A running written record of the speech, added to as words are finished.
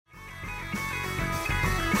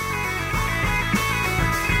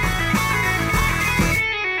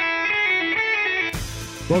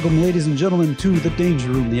Welcome, ladies and gentlemen, to The Danger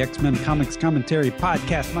Room, the X-Men Comics Commentary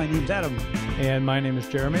Podcast. My name's Adam. And my name is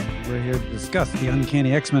Jeremy. We're here to discuss the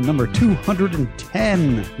Uncanny X-Men number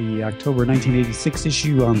 210, the October 1986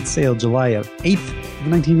 issue on sale July 8th of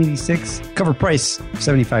 1986. Cover price,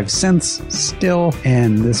 75 cents still,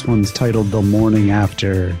 and this one's titled The Morning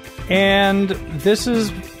After. And this is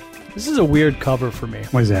a weird cover for me.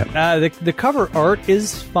 Why is that? The cover art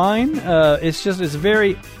is fine. It's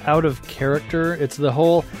very out of character. It's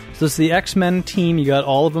the X-Men team. You got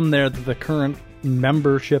all of them there, the current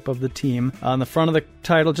membership of the team. On the front of the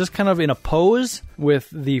title, just kind of in a pose with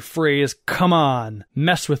the phrase, "Come on,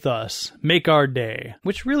 mess with us, make our day,"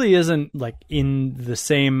 which really isn't like in the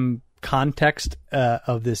same context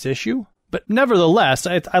of this issue. But nevertheless,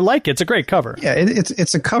 I like it. It's a great cover. Yeah,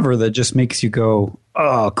 it's a cover that just makes you go,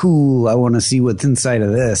 oh, cool, I want to see what's inside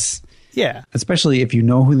of this. Yeah. Especially if you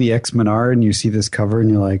know who the X-Men are and you see this cover and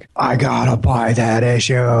you're like, I gotta buy that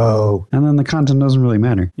issue. And then the content doesn't really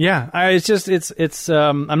matter. Yeah,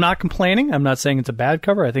 I'm not complaining. I'm not saying it's a bad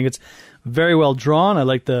cover. I think it's very well drawn. I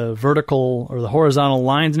like the vertical or the horizontal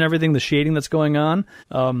lines and everything, the shading that's going on.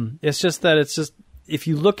 It's just that if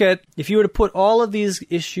you were to put all of these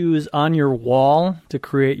issues on your wall to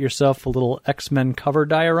create yourself a little X-Men cover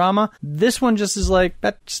diorama, this one just is like,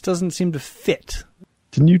 that just doesn't seem to fit.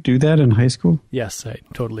 Didn't you do that in high school? Yes, I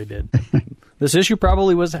totally did. This issue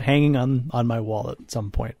probably was hanging on my wall at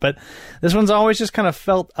some point. But this one's always just kind of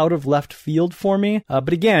felt out of left field for me.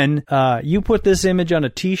 But again, you put this image on a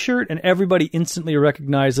T-shirt and everybody instantly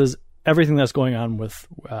recognizes everything that's going on with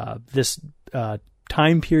this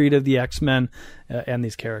time period of the X-Men and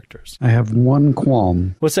these characters. I have one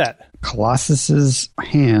qualm. What's that? Colossus's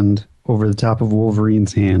hand over the top of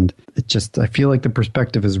Wolverine's hand. I feel like the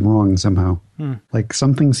perspective is wrong somehow. Like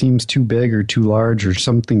something seems too big or too large or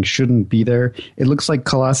something shouldn't be there. It looks like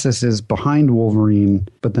Colossus is behind Wolverine,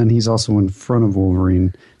 but then he's also in front of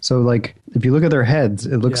Wolverine. So like if you look at their heads,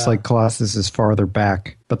 it looks like Colossus is farther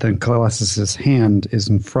back, but then Colossus's hand is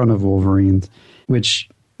in front of Wolverine's, which,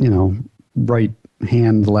 right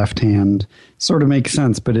hand, left hand sort of makes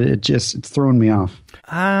sense, but it's throwing me off.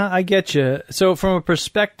 I get you. So from a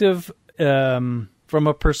perspective, Adam,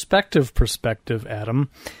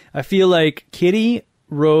 I feel like Kitty,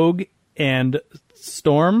 Rogue, and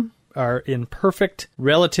Storm are in perfect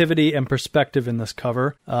relativity and perspective in this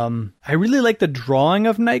cover. I really like the drawing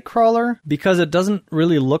of Nightcrawler because it doesn't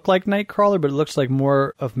really look like Nightcrawler, but it looks like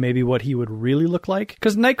more of maybe what he would really look like.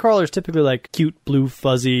 Because Nightcrawler is typically like cute, blue,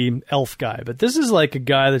 fuzzy elf guy, but this is like a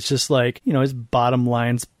guy that's just like, his bottom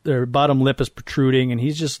lip is protruding, and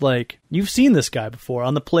he's just like, you've seen this guy before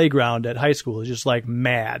on the playground at high school. He's just like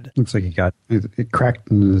mad. Looks like he got it cracked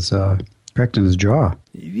in his jaw.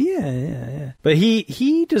 Yeah. But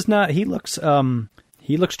he does not. He looks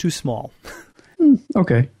too small.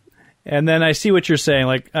 Okay. And then I see what you're saying.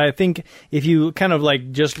 Like, I think if you kind of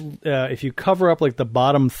like just if you cover up like the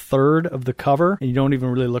bottom third of the cover and you don't even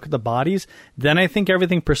really look at the bodies, then I think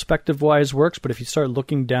everything perspective wise works. But if you start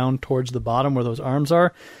looking down towards the bottom where those arms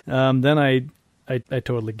are, then I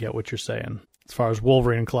totally get what you're saying. As far as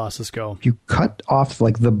Wolverine and Colossus go. If you cut off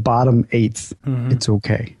like the bottom eighth, it's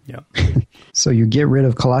okay. Yeah. So you get rid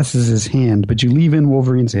of Colossus's hand, but you leave in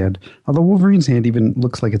Wolverine's hand. Although Wolverine's hand even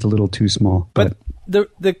looks like it's a little too small. But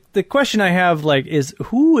the question I have is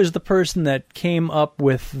who is the person that came up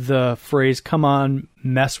with the phrase, "Come on,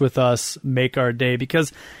 mess with us, make our day"?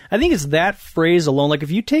 Because I think it's that phrase alone. Like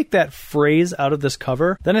if you take that phrase out of this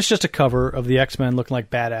cover, then it's just a cover of the X-Men looking like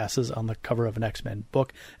badasses on the cover of an X-Men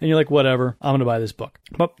book. And you're like, whatever, I'm going to buy this book.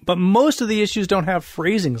 But most of the issues don't have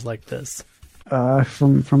phrasings like this.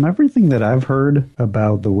 From everything that I've heard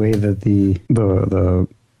about the way that the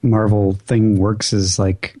Marvel thing works is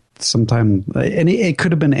like sometime it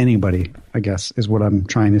could have been anybody, I guess, is what I'm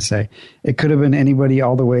trying to say. It could have been anybody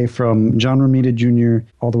all the way from John Romita Jr.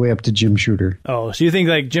 all the way up to Jim Shooter. Oh, so you think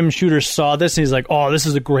like Jim Shooter saw this and he's like, oh, this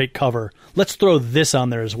is a great cover. Let's throw this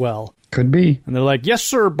on there as well. Could be. And they're like, yes,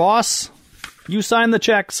 sir, boss. You sign the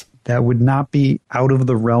checks. That would not be out of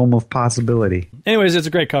the realm of possibility. Anyways, it's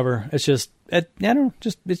a great cover. It's just, I don't know,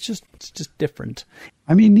 it's just different.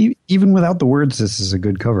 I mean, even without the words, this is a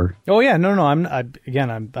good cover. Oh yeah, no.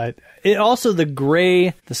 It also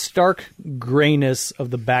the stark grayness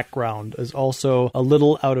of the background is also a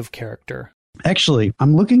little out of character. Actually,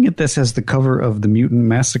 I'm looking at this as the cover of the Mutant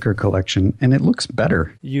Massacre collection, and it looks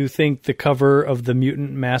better. You think the cover of the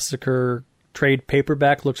Mutant Massacre trade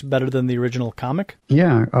paperback looks better than the original comic?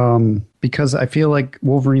 Yeah, because I feel like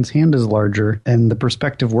Wolverine's hand is larger, and the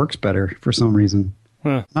perspective works better for some reason.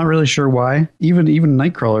 Not really sure why. Even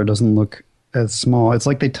Nightcrawler doesn't look as small. It's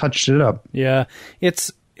like they touched it up. Yeah,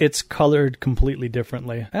 it's it's colored completely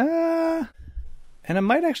differently. And it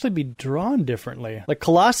might actually be drawn differently. Like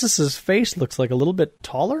Colossus's face looks like a little bit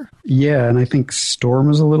taller. Yeah, and I think Storm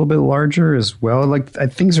is a little bit larger as well. Like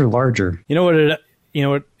things are larger. You know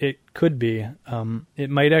what it could be. It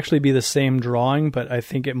might actually be the same drawing, but I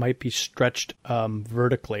think it might be stretched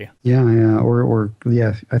vertically. Yeah, or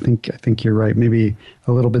I think you're right. Maybe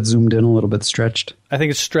a little bit zoomed in, a little bit stretched. I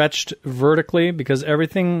think it's stretched vertically because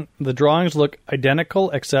the drawings look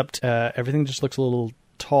identical, except everything just looks a little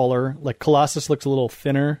taller. Like Colossus looks a little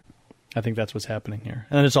thinner. I think that's what's happening here.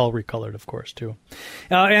 And it's all recolored, of course, too.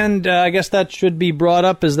 And I guess that should be brought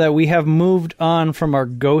up is that we have moved on from our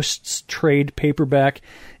Ghosts trade paperback,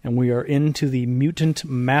 and we are into the Mutant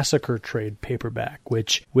Massacre trade paperback,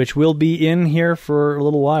 which will be in here for a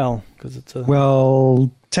little while. Because it's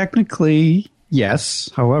Well, technically,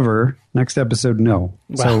 yes. However, next episode, no.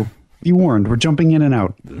 Wow. So be warned, we're jumping in and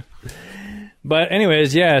out. But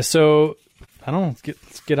anyways, yeah, so I don't know.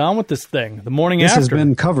 Let's get on with this thing. The morning this after. This has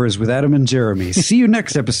been Covers with Adam and Jeremy. See you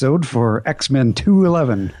next episode for X-Men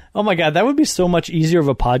 211. Oh my God, that would be so much easier of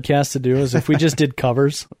a podcast to do as if we just did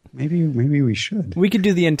covers. Maybe we should. We could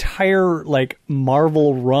do the entire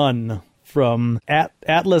Marvel run from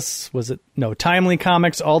Atlas, Timely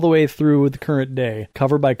Comics all the way through the current day,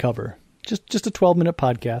 cover by cover. Just a 12-minute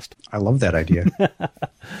podcast. I love that idea.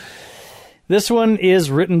 This one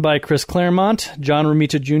is written by Chris Claremont. John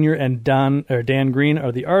Romita Jr. and Dan Green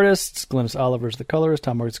are the artists. Glynis Oliver is the colorist.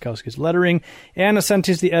 Tom Mordkowski is lettering. Ann Ascenti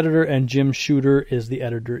is the editor. And Jim Shooter is the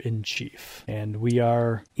editor-in-chief. And we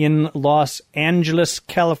are in Los Angeles,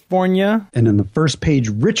 California. And in the first page,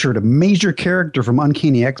 Richard, a major character from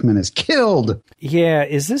Uncanny X-Men, is killed. Yeah,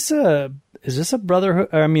 is this a Brotherhood?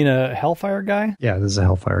 A Hellfire guy? Yeah, this is a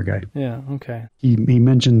Hellfire guy. Yeah, okay. He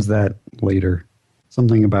mentions that later.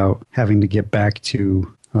 Something about having to get back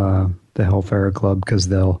to the Hellfire Club because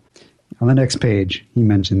they'll... On the next page, he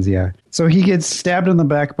mentions, yeah. So he gets stabbed in the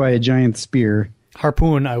back by a giant spear.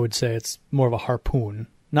 Harpoon, I would say. It's more of a harpoon.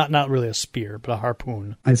 Not really a spear, but a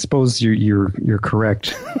harpoon. I suppose you're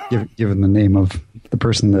correct, given the name of the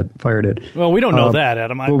person that fired it. Well, we don't know that,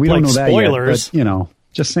 Adam. We don't know spoilers. That yet, but,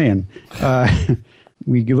 just saying.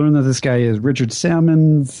 We learn that this guy is Richard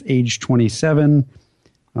Salmons, age 27.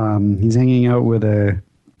 He's hanging out with a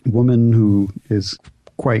woman who is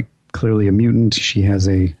quite clearly a mutant. She has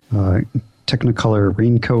a Technicolor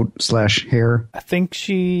raincoat / hair. I think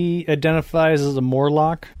she identifies as a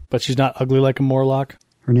Morlock, but she's not ugly like a Morlock.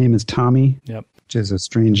 Her name is Tommy. Yep. Which is a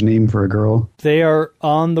strange name for a girl. They are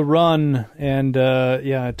on the run, and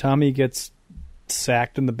Tommy gets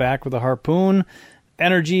sacked in the back with a harpoon.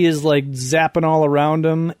 Energy is zapping all around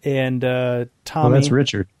him, and Tommy... Oh, that's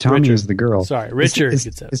Richard. Tommy is the girl. Sorry, Richard.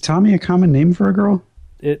 Is Tommy a common name for a girl?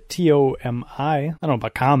 Tomi. I don't know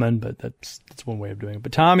about common, but that's one way of doing it.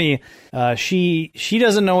 But Tommy, she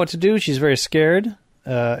doesn't know what to do. She's very scared,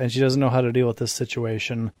 and she doesn't know how to deal with this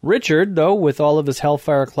situation. Richard, though, with all of his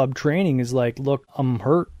Hellfire Club training, is like, look, I'm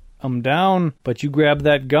hurt. I'm down, but you grab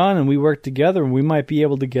that gun, and we work together, and we might be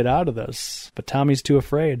able to get out of this. But Tommy's too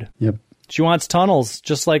afraid. Yep. She wants tunnels,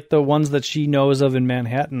 just like the ones that she knows of in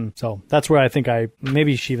Manhattan. So that's where I think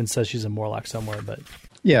maybe she even says she's a Morlock somewhere, but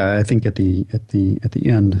yeah, I think at the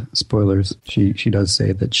end, spoilers, she does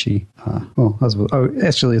say that she.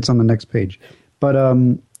 Actually, it's on the next page, but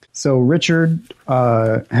so Richard,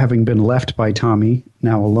 having been left by Tommy,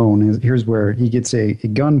 now alone, here's where he gets a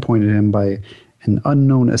gun pointed at him by an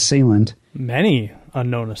unknown assailant. Many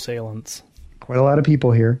unknown assailants. Quite a lot of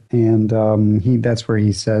people here, and that's where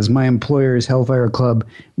he says, "My employer's Hellfire Club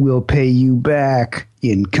will pay you back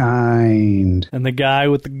in kind." And the guy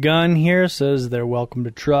with the gun here says they're welcome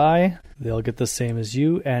to try. They'll get the same as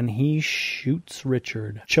you, and he shoots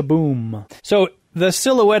Richard. Chaboom. So the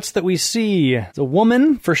silhouettes that we see, it's a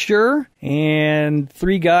woman for sure, and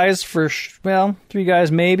three guys three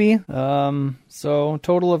guys maybe. So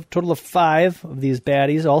total of 5 of these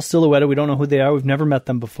baddies, all silhouetted. We don't know who they are. We've never met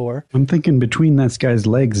them before. I'm thinking between that guy's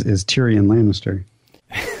legs is Tyrion Lannister.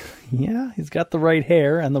 Yeah, he's got the right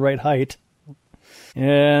hair and the right height.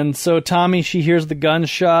 And so Tommy, she hears the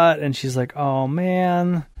gunshot, and she's like, oh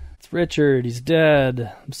man, it's Richard. He's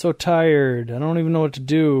dead. I'm so tired. I don't even know what to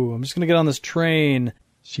do. I'm just going to get on this train.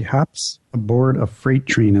 She hops aboard a freight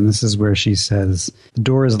train, and this is where she says, the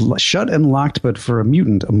door is shut and locked, but for a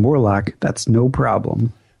mutant, a Morlock, that's no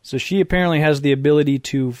problem. So she apparently has the ability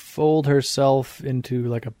to fold herself into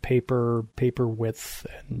like a paper width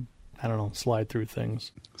and, I don't know, slide through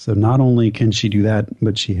things. So not only can she do that,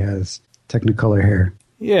 but she has Technicolor hair.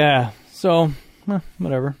 Yeah, so,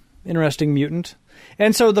 whatever. Interesting mutant.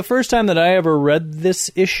 And so the first time that I ever read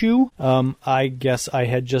this issue, I guess I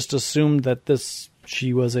had just assumed that this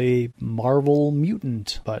she was a Marvel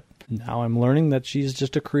mutant, but now I'm learning that she's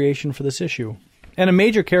just a creation for this issue. And a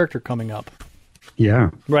major character coming up.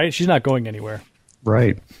 Yeah. Right? She's not going anywhere.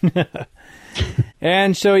 Right.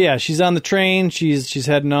 And so, yeah, she's on the train. She's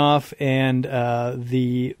heading off, and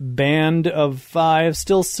the band of 5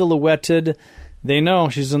 still silhouetted. They know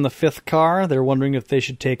she's in the 5th car. They're wondering if they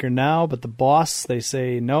should take her now, but the boss, they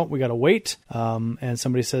say, no, we got to wait. And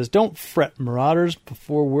somebody says, don't fret, Marauders.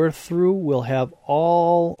 Before we're through, we'll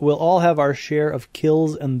all have our share of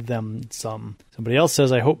kills and then some. Somebody else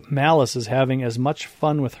says, I hope Malice is having as much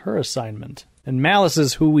fun with her assignment. And Malice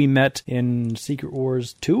is who we met in Secret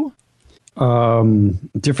Wars 2?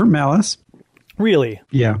 Different Malice. Really?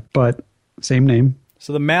 Yeah, but same name.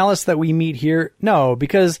 So the Malice that we meet here, no,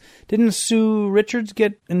 because didn't Sue Richards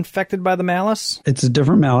get infected by the Malice? It's a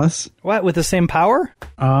different Malice. What, with the same power?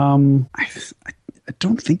 I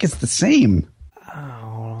don't think it's the same.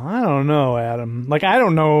 Oh, I don't know, Adam. Like, I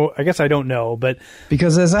don't know. I guess I don't know, but...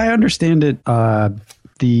 Because as I understand it,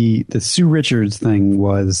 the Sue Richards thing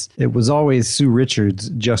was always Sue Richards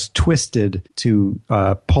just twisted to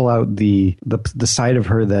pull out the side of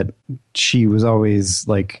her that she was always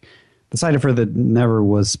like the side of her that never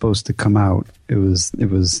was supposed to come out. It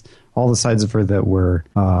was all the sides of her that were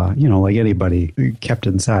like anybody kept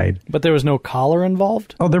inside. But there was no collar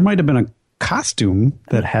involved? Oh, there might have been a costume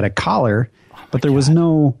that had a collar, but there was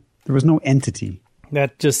no entity.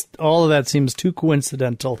 That just all of that seems too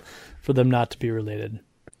coincidental for them not to be related.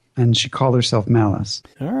 And she called herself Malice.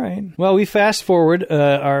 All right. Well, we fast forward.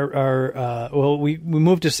 We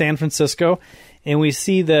move to San Francisco, and we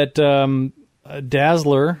see that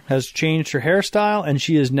Dazzler has changed her hairstyle, and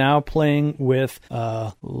she is now playing with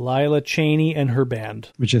Lila Cheney and her band,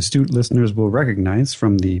 which astute listeners will recognize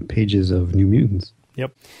from the pages of New Mutants.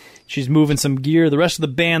 Yep. She's moving some gear. The rest of the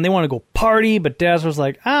band, they want to go party, but Dazzler's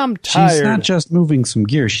like, I'm tired. She's not just moving some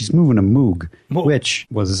gear. She's moving a Moog, which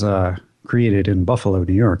was created in Buffalo,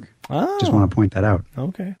 New York. Oh. Just want to point that out.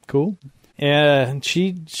 Okay, cool. And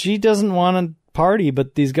she doesn't want to party,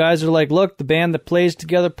 but these guys are like, look, the band that plays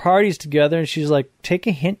together parties together. And she's like, take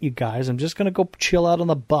a hint, you guys. I'm just going to go chill out on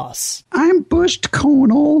the bus. I'm Bushed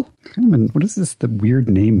Connell. What is this, the weird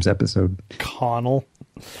names episode? Connell.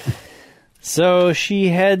 So she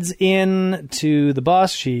heads in to the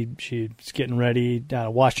bus. She's getting ready,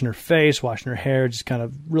 washing her face, washing her hair, just kind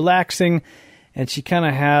of relaxing. And she kind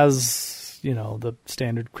of has, the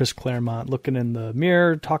standard Chris Claremont looking in the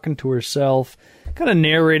mirror, talking to herself, kind of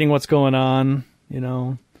narrating what's going on,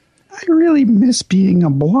 I really miss being a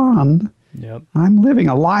blonde. Yep. I'm living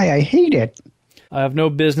a lie. I hate it. I have no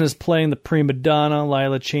business playing the prima donna.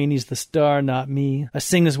 Lila Cheney's the star, not me. I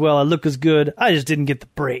sing as well. I look as good. I just didn't get the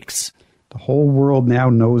breaks. The whole world now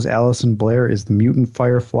knows Allison Blair is the mutant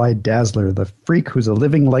Firefly Dazzler, the freak who's a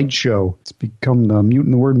living light show. It's become the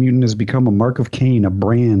mutant. The word mutant has become a mark of Cain, a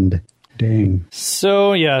brand. Dang.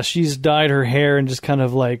 So, yeah, she's dyed her hair and just kind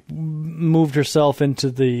of like moved herself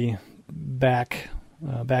into the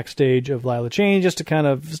backstage of Lila Cheney just to kind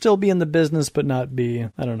of still be in the business but not be,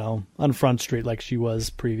 on Front Street like she was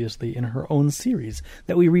previously in her own series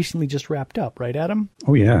that we recently just wrapped up, right, Adam?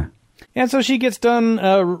 Oh, yeah. And so she gets done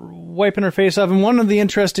wiping her face off. And one of the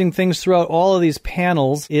interesting things throughout all of these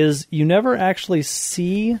panels is you never actually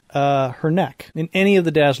see her neck in any of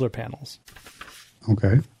the Dazzler panels.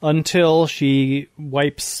 Okay. Until she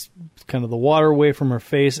wipes kind of the water away from her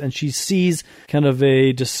face and she sees kind of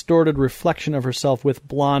a distorted reflection of herself with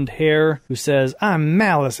blonde hair who says, I'm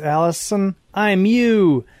Malice, Allison. I'm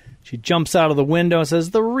you. She jumps out of the window and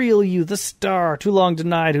says, the real you, the star, too long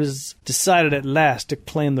denied, who's decided at last to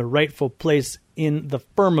claim the rightful place in the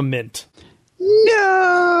firmament.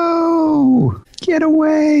 No! Get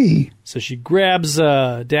away! So she grabs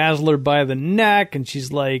Dazzler by the neck and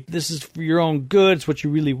she's like, this is for your own good. It's what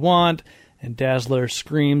you really want. And Dazzler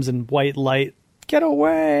screams in white light, get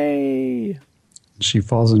away! She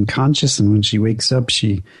falls unconscious, and when she wakes up,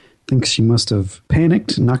 she thinks she must have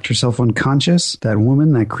panicked, knocked herself unconscious. That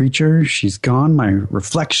woman, that creature, she's gone. My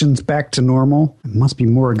reflection's back to normal. I must be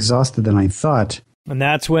more exhausted than I thought. And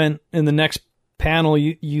that's when, in the next panel,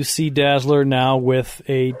 you see Dazzler now with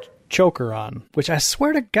a choker on, which I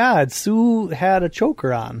swear to God, Sue had a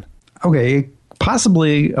choker on. Okay,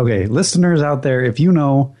 possibly. Okay, listeners out there, if you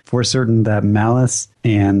know for certain that Malice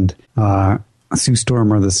and Sue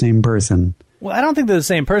Storm are the same person. Well, I don't think they're the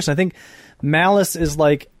same person. I think Malice is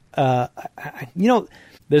like,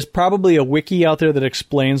 there's probably a wiki out there that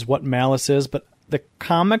explains what Malice is, but the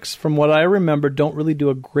comics, from what I remember, don't really do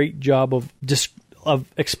a great job of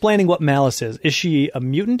explaining what Malice is. Is she a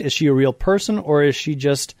mutant? Is she a real person? Or is she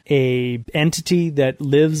just a entity that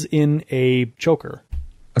lives in a choker?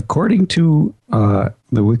 According to the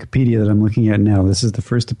Wikipedia that I'm looking at now, this is the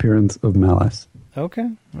first appearance of Malice. Okay.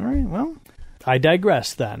 All right. Well, I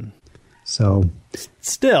digress then. So,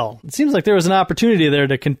 still, it seems like there was an opportunity there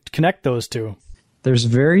to connect those two. There's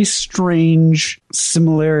very strange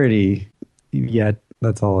similarity, yet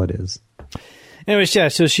that's all it is. Anyways, yeah,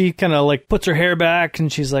 so she kind of like puts her hair back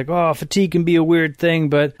and she's like, oh, fatigue can be a weird thing,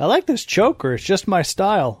 but I like this choker. It's just my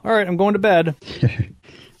style. All right, I'm going to bed.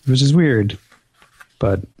 Which is weird,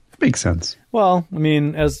 but makes sense. Well, I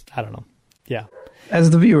mean, I don't know. Yeah. As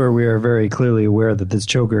the viewer, we are very clearly aware that this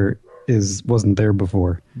choker wasn't there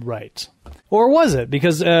before. Right. Or was it?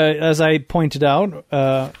 Because as I pointed out,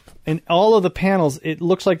 in all of the panels, it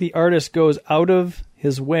looks like the artist goes out of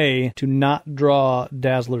his way to not draw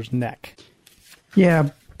Dazzler's neck. Yeah,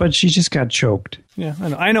 but she just got choked. Yeah,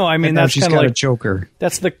 I know. I mean, that's she's kind of got like a choker.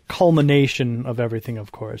 That's the culmination of everything,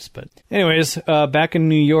 of course. But anyways, back in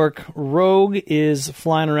New York, Rogue is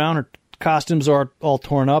flying around. Her costumes are all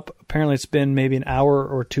torn up. Apparently, it's been maybe an hour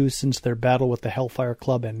or two since their battle with the Hellfire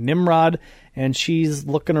Club and Nimrod, and she's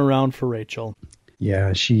looking around for Rachel.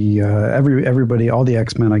 Yeah, she everybody, all the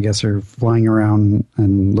X-Men, I guess, are flying around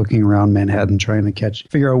and looking around Manhattan trying to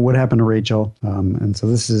figure out what happened to Rachel. And so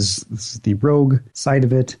this is the Rogue side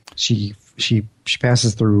of it. She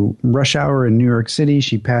passes through rush hour in New York City.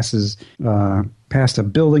 She passes past a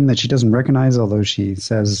building that she doesn't recognize, although she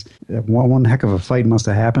says one heck of a fight must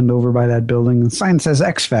have happened over by that building. The sign says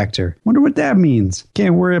X Factor. Wonder what that means.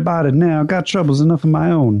 Can't worry about it now. Got troubles enough of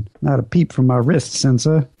my own. Not a peep from my wrist,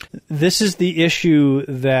 Sensor. This is the issue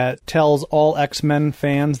that tells all X-Men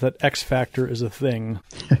fans that X Factor is a thing.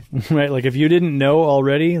 Right? Like, if you didn't know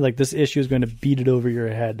already, like, this issue is going to beat it over your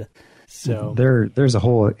head. So there's a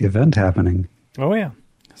whole event happening. Oh, yeah.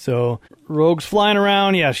 So Rogue's flying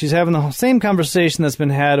around. Yeah, she's having the same conversation that's been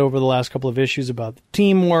had over the last couple of issues about the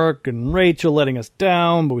teamwork and Rachel letting us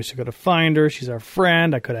down, but we still got to find her. She's our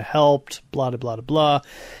friend. I could have helped, blah, blah, blah, blah.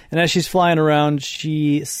 And as she's flying around,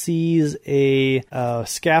 she sees a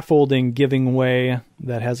scaffolding giving way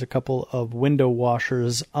that has a couple of window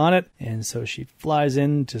washers on it. And so she flies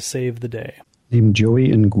in to save the day. Named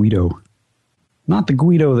Joey and Guido. Not the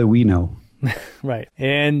Guido that we know. Right.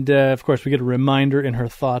 And, of course, we get a reminder in her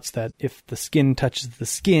thoughts that if the skin touches the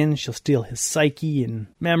skin, she'll steal his psyche and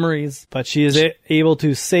memories. But she is able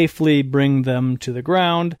to safely bring them to the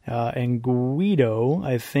ground. And Guido,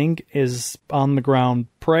 I think, is on the ground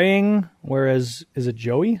praying, whereas, is it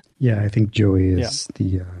Joey? Yeah, I think Joey is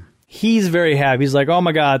the... He's very happy. He's like, oh,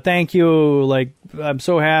 my God, thank you. Like, I'm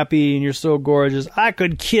so happy and you're so gorgeous. I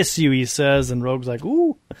could kiss you, he says. And Rogue's like,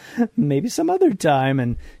 ooh, maybe some other time.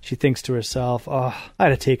 And she thinks to herself, oh,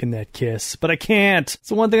 I'd have taken that kiss, but I can't. It's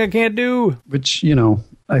the one thing I can't do. Which,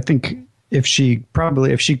 I think if she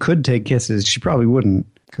could take kisses, she probably wouldn't.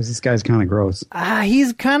 Because this guy's kind of gross.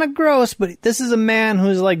 He's kind of gross, but this is a man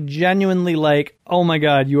who's like genuinely like, oh my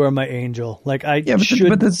God, you are my angel. Like but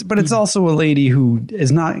it's also a lady who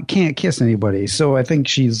can't kiss anybody. So I think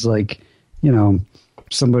she's like,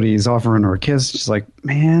 somebody's offering her a kiss. She's like,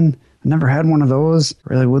 man, I never had one of those.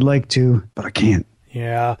 Really would like to, but I can't.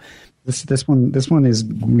 Yeah. This one is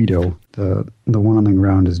Guido. The one on the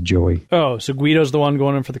ground is Joey. Oh, so Guido's the one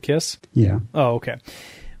going in for the kiss? Yeah. Oh, okay.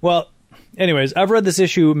 Well. Anyways, I've read this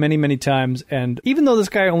issue many, many times, and even though this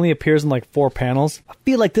guy only appears in like 4 panels, I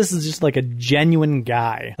feel like this is just like a genuine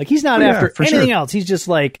guy. Like, he's not after anything else. He's just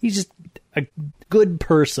a good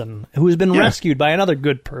person who has been rescued by another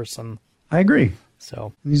good person. I agree.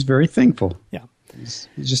 So he's very thankful. Yeah. He's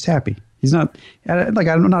just happy. He's not, like,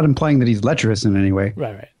 I'm not implying that he's lecherous in any way.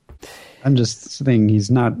 Right. I'm just saying he's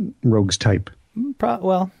not Rogue's type.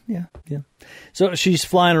 Well, yeah. So she's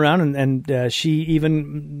flying around, and she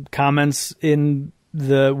even comments in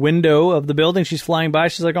the window of the building she's flying by.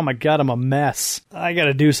 She's like, oh my God, I'm a mess. I got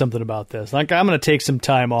to do something about this. Like, I'm going to take some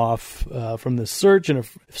time off from this search, and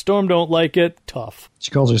if Storm don't like it, tough.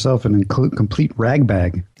 She calls herself an complete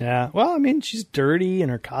ragbag. Yeah, well, I mean, she's dirty, and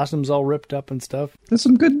her costume's all ripped up and stuff. There's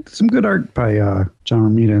some good art by John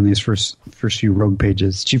Romita in these first few Rogue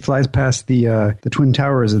pages. She flies past the Twin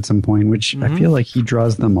Towers at some point, which I feel like he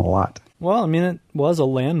draws them a lot. Well, I mean, it was a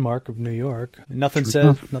landmark of New York. Nothing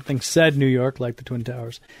said New York like the Twin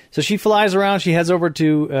Towers. So she flies around. She heads over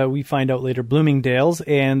to, we find out later, Bloomingdale's,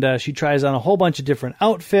 and she tries on a whole bunch of different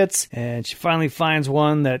outfits, and she finally finds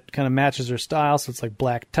one that kind of matches her style. So it's like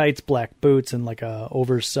black tights, black boots, and like a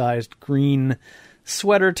oversized green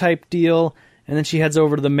sweater type deal. And then she heads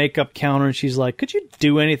over to the makeup counter and she's like, could you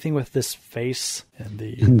do anything with this face? And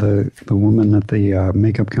the woman at the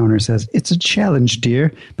makeup counter says, it's a challenge,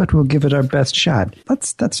 dear, but we'll give it our best shot.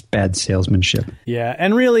 That's bad salesmanship. Yeah,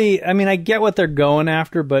 and really, I mean, I get what they're going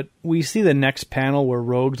after, but we see the next panel where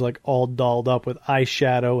Rogue's like all dolled up with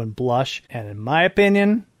eyeshadow and blush, and in my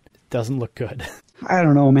opinion, it doesn't look good. I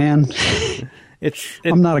don't know, man.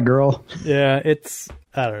 I'm not a girl. Yeah,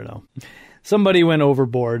 I don't know. Somebody went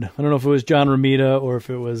overboard. I don't know if it was John Romita or if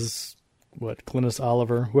it was, Glynis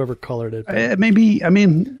Oliver, whoever colored it. Maybe, I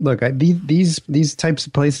mean, look, these types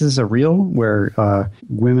of places are real where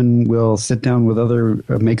women will sit down with other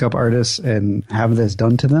makeup artists and have this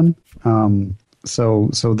done to them. So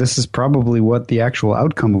this is probably what the actual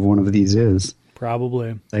outcome of one of these is.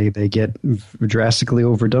 Probably. They get drastically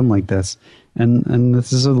overdone like this. And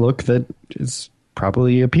this is a look that is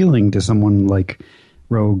probably appealing to someone like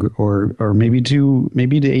Rogue or maybe to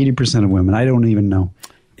 80% of women. I don't even know.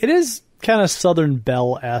 It is kind of Southern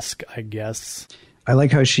Belle-esque, I guess. I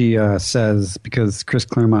like how she says, because Chris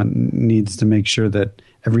Claremont needs to make sure that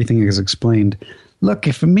everything is explained.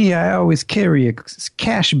 Lucky for me, I always carry a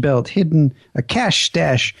cash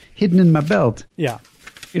stash hidden in my belt. Yeah.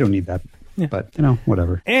 You don't need that. Yeah. But,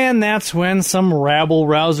 whatever. And that's when some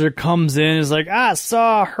rabble-rouser comes in and is like, I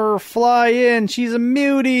saw her fly in. She's a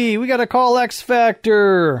mutie. We got to call X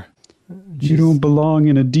Factor. You don't belong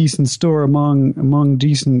in a decent store among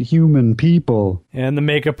decent human people. And the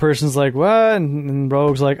makeup person's like, what? And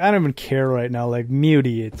Rogue's like, I don't even care right now. Like,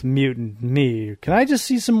 mutie, it's mutant me. Can I just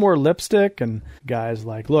see some more lipstick? And guy's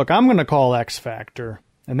like, look, I'm going to call X Factor.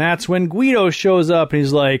 And that's when Guido shows up and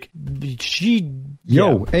he's like,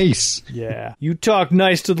 Ace. Yeah. You talk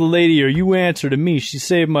nice to the lady or you answer to me. She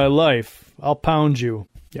saved my life. I'll pound you.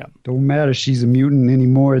 Yeah. Don't matter she's a mutant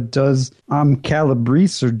anymore. It does. I'm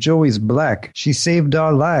Calabrese or Joey's Black. She saved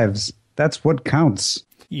our lives. That's what counts.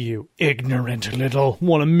 You ignorant little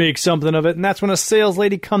want to make something of it. And that's when a sales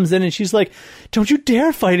lady comes in and she's like, don't you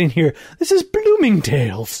dare fight in here. This is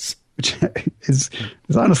Bloomingdale's. Which is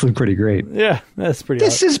honestly pretty great. Yeah, that's pretty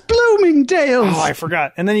This is Bloomingdale's! Oh, I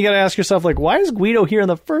forgot. And then you got to ask yourself, like, why is Guido here in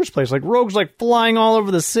the first place? Like, Rogue's, like, flying all over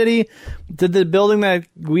the city. Did the building that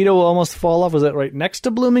Guido almost fall off, was that right next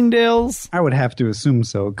to Bloomingdale's? I would have to assume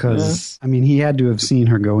so, because, I mean, he had to have seen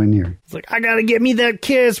her go in here. It's like, I got to get me that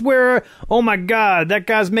kiss where, oh my God, that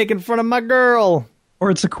guy's making fun of my girl. Or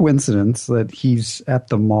it's a coincidence that he's at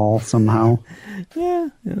the mall somehow. Yeah,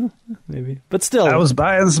 maybe. But still. I was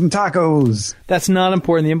buying some tacos. That's not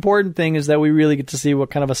important. The important thing is that we really get to see what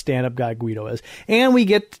kind of a stand-up guy Guido is. And we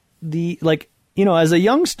get as a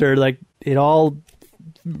youngster, like, it all,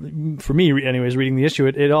 for me anyways, reading the issue,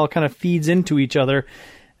 it all kind of feeds into each other.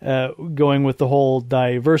 Going with the whole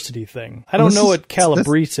diversity thing. I don't know what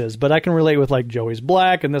Calabrese is, but I can relate with like Joey's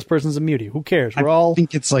Black and this person's a mutie. Who cares? I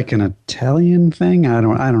think it's like an Italian thing. I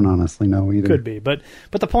don't honestly know either. Could be, but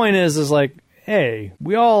the point is like, hey,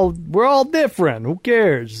 we're all different. Who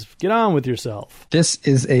cares? Get on with yourself. This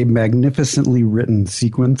is a magnificently written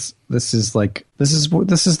sequence. This is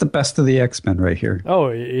the best of the X-Men right here. Oh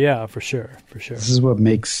yeah, for sure. This is what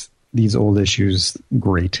makes these old issues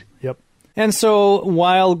great. Yep. And so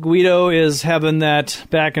while Guido is having that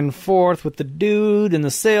back and forth with the dude and the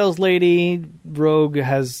sales lady, Rogue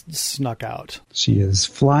has snuck out. She is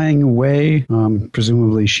flying away.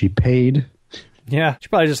 Presumably she paid. Yeah, she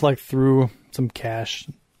probably just like threw some cash.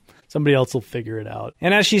 Somebody else will figure it out.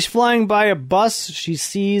 And as she's flying by a bus, she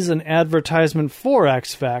sees an advertisement for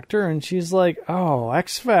X Factor, and she's like, oh,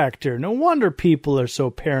 X Factor. No wonder people are so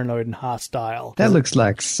paranoid and hostile. That looks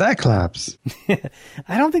like Cyclops.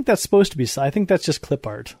 I don't think that's supposed to be. I think that's just clip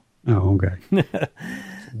art. Oh, okay.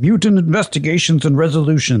 Mutant investigations and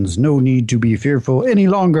resolutions. No need to be fearful any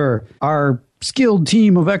longer. Our skilled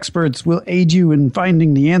team of experts will aid you in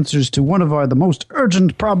finding the answers to one of the most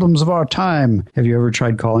urgent problems of our time. Have you ever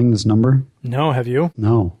tried calling this number? No, have you?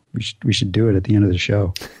 No. We should do it at the end of the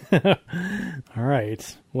show. All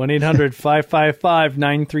right.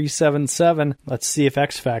 1-800-555-9377. Let's see if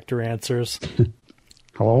X Factor answers.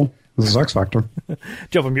 Hello? This is X Factor. Do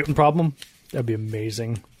you have a mutant problem? That'd be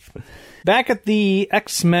amazing. Back at the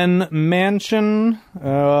X-Men mansion,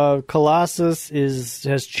 Colossus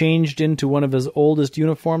has changed into one of his oldest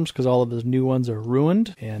uniforms because all of his new ones are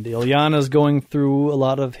ruined. And Illyana's going through a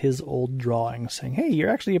lot of his old drawings, saying, hey, you're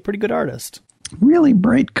actually a pretty good artist. Really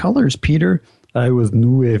bright colors, Peter. I was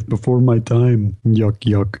new wave before my time. Yuck,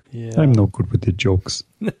 yuck. Yeah. I'm no good with the jokes.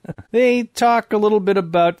 They talk a little bit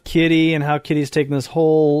about Kitty and how Kitty's taken this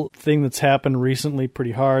whole thing that's happened recently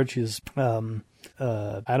pretty hard. She's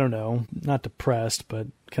I don't know, not depressed, but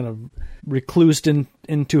kind of reclused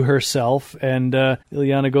into herself. And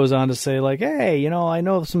Illyana goes on to say, like, hey, I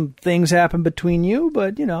know some things happen between you,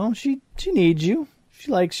 but, she needs you.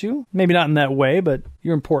 She likes you. Maybe not in that way, but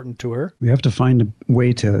you're important to her. We have to find a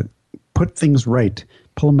way to put things right,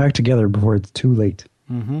 pull them back together before it's too late.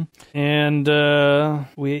 Mm-hmm. And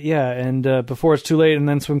before it's too late, and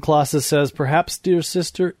then when Colossus says, perhaps, dear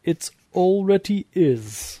sister, it's already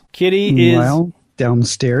is. Kitty is...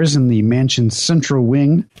 downstairs in the mansion's central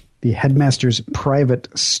wing, the headmaster's private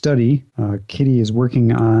study, Kitty is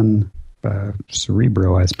working on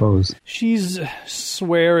Cerebro, I suppose. She's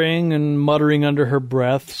swearing and muttering under her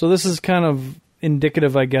breath. So this is kind of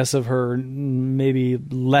indicative, I guess, of her maybe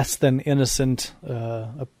less than innocent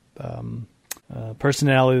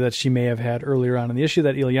personality that she may have had earlier on in the issue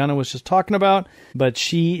that Illyana was just talking about. But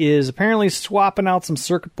she is apparently swapping out some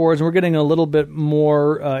circuit boards, and we're getting a little bit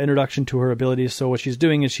more introduction to her abilities. So what she's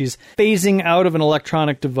doing is she's phasing out of an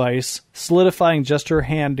electronic device, solidifying just her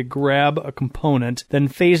hand to grab a component, then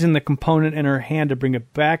phasing the component in her hand to bring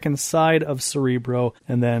it back inside of Cerebro,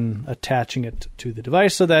 and then attaching it to the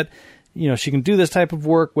device so that she can do this type of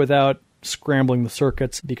work without scrambling the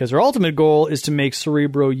circuits, because her ultimate goal is to make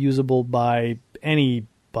Cerebro usable by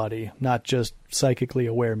anybody, not just psychically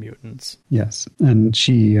aware mutants. Yes, and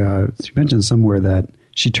she mentioned somewhere that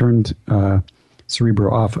she turned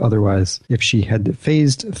Cerebro off. Otherwise, if she had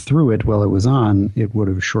phased through it while it was on, it would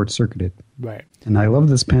have short-circuited. Right. And I love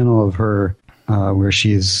this panel of her where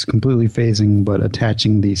she is completely phasing but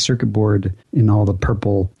attaching the circuit board in all the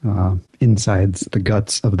purple insides, the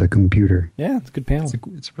guts of the computer. Yeah, it's a good panel.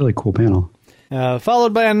 It's a really cool panel.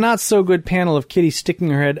 Followed by a not-so-good panel of Kitty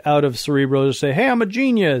sticking her head out of Cerebro to say, hey, I'm a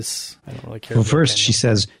genius. I don't really care. Well, first she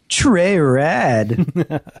says, Trey Rad.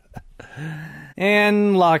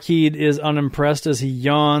 And Lockheed is unimpressed as he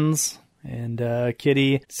yawns. And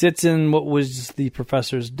Kitty sits in what was the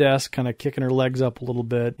professor's desk, kind of kicking her legs up a little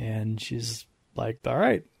bit. And she's like, all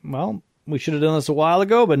right, well, we should have done this a while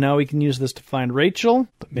ago, but now we can use this to find Rachel.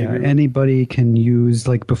 But maybe anybody can use,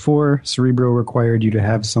 like before, Cerebro required you to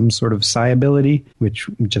have some sort of psi ability, which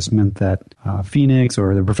just meant that Phoenix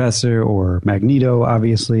or the Professor or Magneto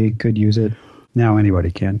obviously could use it. Now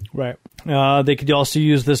anybody can. Right. They could also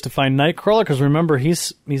use this to find Nightcrawler, because remember,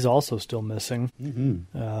 he's also still missing.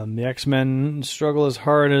 Mm-hmm. The X-Men struggle as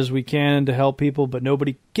hard as we can to help people, but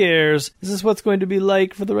nobody cares. Is this what's going to be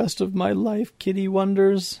like for the rest of my life? Kitty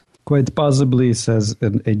wonders. Quite possibly, says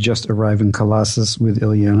a just-arriving Colossus with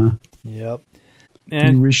Illyana. Yep.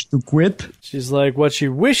 And you wish to quit? She's like, what she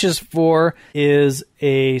wishes for is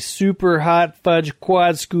a super hot fudge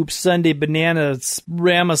quad scoop sundae banana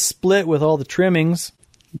Rama split with all the trimmings.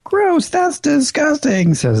 Gross, that's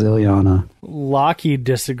disgusting, says Illyana. Lockheed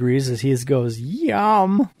disagrees as he goes,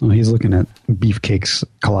 yum. Oh, he's looking at Beefcake's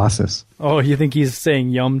Colossus. Oh, you think he's saying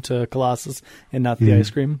yum to Colossus and not the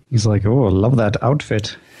ice cream? He's like, oh, I love that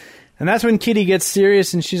outfit. And that's when Kitty gets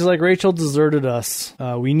serious, and she's like, Rachel deserted us.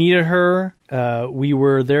 We needed her. We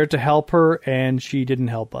were there to help her, and she didn't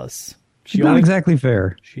help us. Not exactly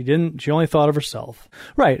fair. She didn't. She only thought of herself.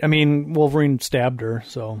 Right. I mean, Wolverine stabbed her,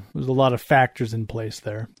 so there's a lot of factors in place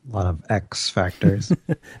there. A lot of X factors.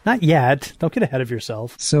 Not yet. Don't get ahead of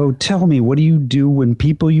yourself. So tell me, what do you do when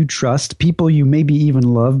people you trust, people you maybe even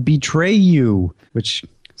love, betray you? Which...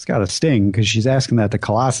 it's got to sting, because she's asking that to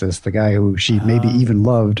Colossus, the guy who she maybe even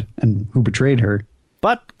loved and who betrayed her.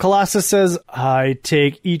 But Colossus says, I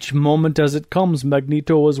take each moment as it comes.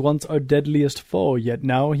 Magneto was once our deadliest foe, yet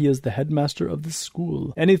now he is the headmaster of the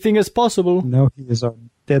school. Anything is possible. Now he is our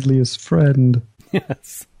deadliest friend.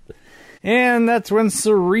 Yes. And that's when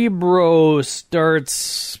Cerebro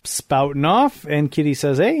starts spouting off, and Kitty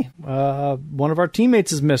says, hey, one of our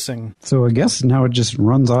teammates is missing. So I guess now it just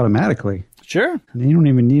runs automatically. Sure. You don't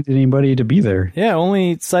even need anybody to be there. Yeah,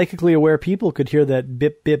 only psychically aware people could hear that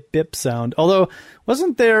bip, bip, bip sound. Although,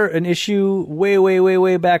 wasn't there an issue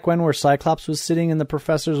way back when where Cyclops was sitting in the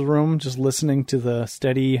professor's room just listening to the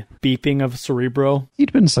steady beeping of Cerebro?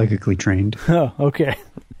 He'd been psychically trained. Oh, okay.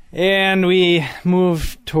 And we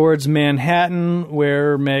move towards Manhattan,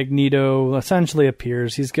 where Magneto essentially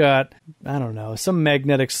appears. He's got, I don't know, some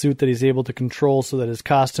magnetic suit that he's able to control so that his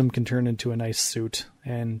costume can turn into a nice suit.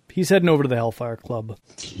 And he's heading over to the Hellfire Club.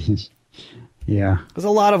 Yeah. There's a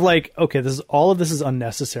lot of like, okay, all of this is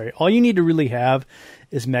unnecessary. All you need to really have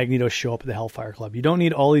is Magneto show up at the Hellfire Club. You don't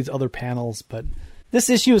need all these other panels, but this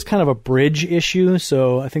issue is kind of a bridge issue,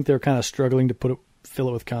 so I think they're kind of struggling to fill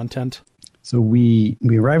it with content. So we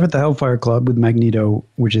arrive at the Hellfire Club with Magneto,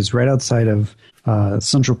 which is right outside of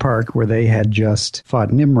Central Park, where they had just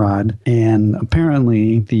fought Nimrod, and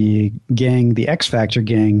apparently the gang, the X Factor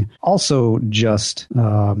gang, also just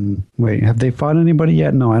wait, have they fought anybody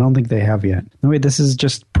yet? No, I don't think they have yet. No, wait, this is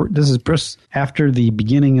just after the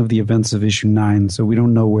beginning of the events of issue 9, so we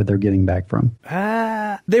don't know where they're getting back from.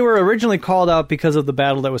 They were originally called out because of the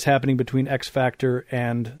battle that was happening between X Factor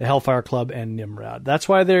and the Hellfire Club and Nimrod. That's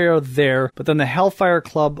why they are there. But then the Hellfire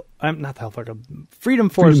Club, not the Hellfire Club, Freedom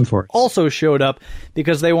Force also showed up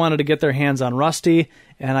because they wanted to get their hands on Rusty.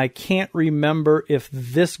 And I can't remember if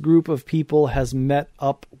this group of people has met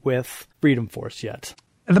up with Freedom Force yet.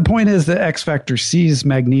 The point is that X Factor sees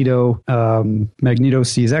Magneto. Magneto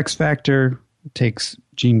sees X Factor, takes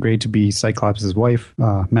Jean Grey to be Cyclops' wife,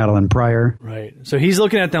 Madeline Pryor. Right. So he's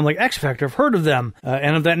looking at them like, X Factor, I've heard of them.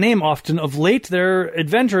 And of that name often. Of late, they're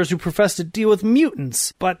adventurers who profess to deal with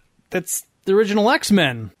mutants. But that's the original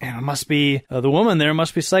X-Men. And it must be, the woman there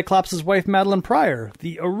must be Cyclops' wife, Madeline Pryor.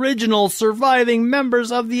 The original surviving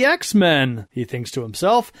members of the X-Men, he thinks to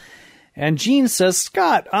himself. And Jean says,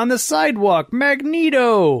 Scott, on the sidewalk,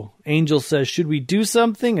 Magneto. Angel says, should we do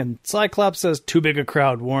something? And Cyclops says, too big a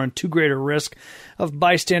crowd, Warren, too great a risk of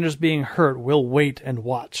bystanders being hurt. We'll wait and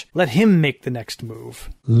watch. Let him make the next move.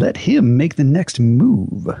 Let him make the next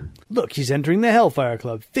move. Look, he's entering the Hellfire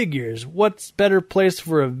Club. Figures, what's better place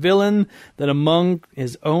for a villain than among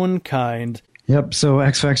his own kind? Yep, so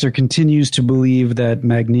X Factor continues to believe that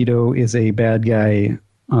Magneto is a bad guy.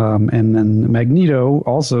 And then Magneto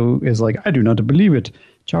also is like, I do not believe it.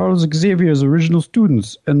 Charles Xavier's original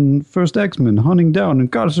students and first X-Men hunting down,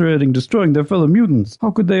 incarcerating, destroying their fellow mutants.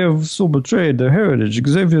 How could they have so betrayed their heritage,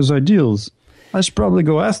 Xavier's ideals? I should probably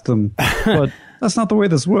go ask them, but that's not the way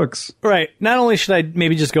this works. Right. Not only should I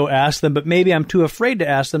maybe just go ask them, but maybe I'm too afraid to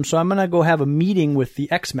ask them, so I'm going to go have a meeting with the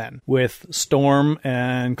X-Men, with Storm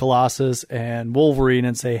and Colossus and Wolverine,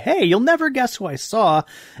 and say, hey, you'll never guess who I saw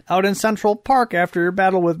out in Central Park after your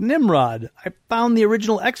battle with Nimrod. I found the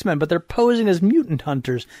original X-Men, but they're posing as mutant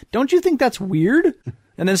hunters. Don't you think that's weird?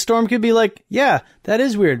 And then Storm could be like, yeah, that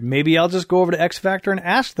is weird. Maybe I'll just go over to X Factor and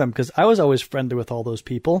ask them, because I was always friendly with all those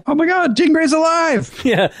people. Oh my God, Jean Grey's alive!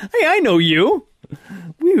 Yeah, hey, I know you.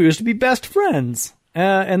 We used to be best friends.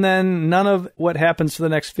 And then none of what happens for the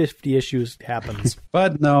next 50 issues happens.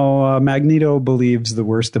 But no, Magneto believes the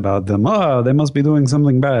worst about them. Oh, they must be doing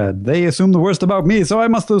something bad. They assume the worst about me, so I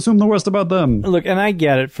must assume the worst about them. Look, and I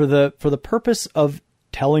get it. For the purpose of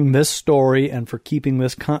telling this story and for keeping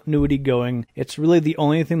this continuity going, it's really the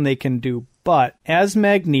only thing they can do. But as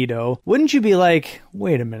Magneto, wouldn't you be like,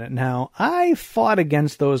 wait a minute now, I fought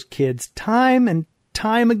against those kids time and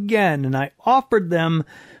time again, and I offered them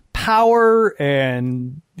power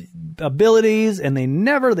and abilities, and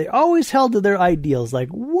they always held to their ideals. Like,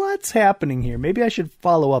 what's happening here? Maybe I should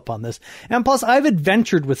follow up on this. And plus, I've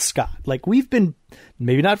adventured with Scott. Like, we've been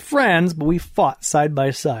maybe not friends, but we fought side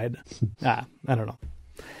by side. I don't know.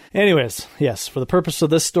 Anyways, yes, for the purpose of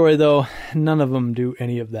this story, though, none of them do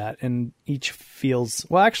any of that, and each feels...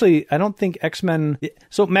 Well, actually, I don't think X-Men...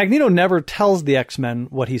 So Magneto never tells the X-Men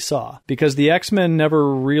what he saw, because the X-Men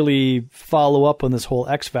never really follow up on this whole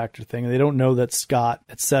X-Factor thing. They don't know that Scott,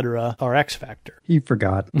 etc., are X-Factor. He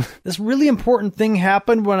forgot. This really important thing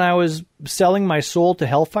happened when I was selling my soul to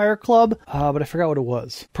Hellfire Club, but I forgot what it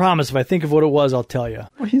was. Promise, if I think of what it was, I'll tell you.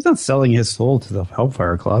 Well, he's not selling his soul to the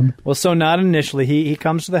Hellfire Club. Well, so not initially. He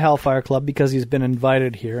comes to the Hellfire Club because he's been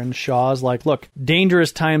invited here, and Shaw's like, look,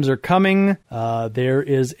 dangerous times are coming. There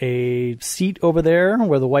is a seat over there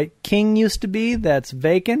where the White King used to be that's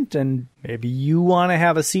vacant, and maybe you want to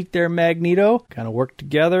have a seat there, Magneto. Kind of work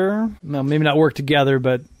together. Well, maybe not work together,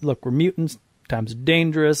 but look, we're mutants. Times are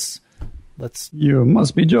dangerous. You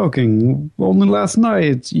must be joking. Only last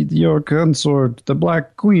night, your consort, the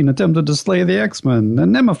Black Queen, attempted to slay the X-Men.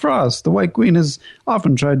 And Emma Frost, the White Queen, has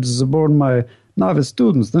often tried to suborn my novice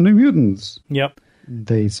students, the New Mutants. Yep.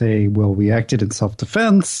 They say, well, we acted in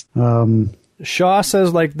self-defense. Shaw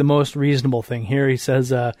says, like, the most reasonable thing here. He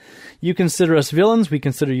says, you consider us villains, we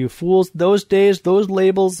consider you fools. Those days, those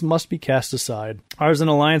labels must be cast aside. Ours an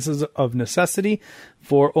alliance is of necessity,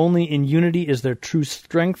 for only in unity is there true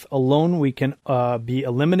strength. Alone we can be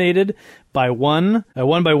eliminated by one by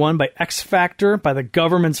one, by X Factor, by the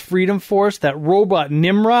government's Freedom Force, that robot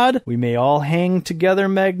Nimrod. We may all hang together,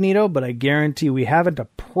 Magneto, but I guarantee we haven't a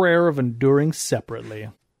prayer of enduring separately.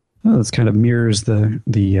 Well, this kind of mirrors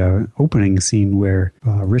the opening scene where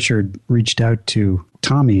Richard reached out to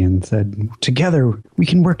Tommy and said, together, we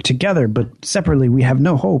can work together, but separately we have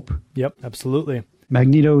no hope. Yep, absolutely.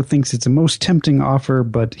 Magneto thinks it's a most tempting offer,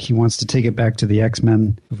 but he wants to take it back to the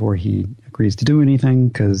X-Men before he agrees to do anything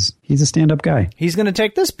because he's a stand-up guy. He's going to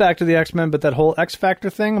take this back to the X-Men, but that whole X-Factor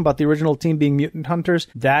thing about the original team being mutant hunters,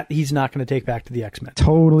 that he's not going to take back to the X-Men.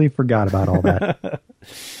 Totally forgot about all that.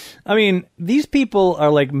 I mean, these people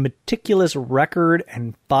are like meticulous record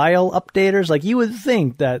and file updaters. Like, you would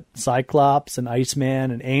think that Cyclops and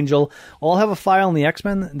Iceman and Angel all have a file in the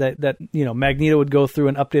X-Men that Magneto would go through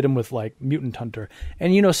and update them with, like, Mutant Hunter.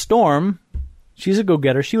 And, Storm, she's a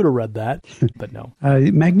go-getter. She would have read that, but no.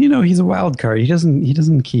 Magneto, he's a wild card. He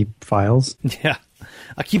doesn't keep files. Yeah.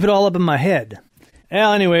 I keep it all up in my head.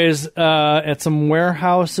 Well, anyways, at some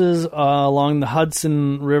warehouses along the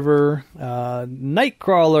Hudson River,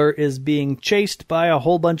 Nightcrawler is being chased by a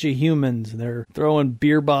whole bunch of humans. They're throwing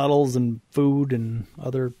beer bottles and food and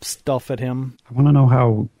other stuff at him. I want to know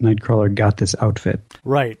how Nightcrawler got this outfit.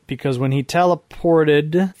 Right, because when he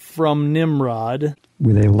teleported from Nimrod...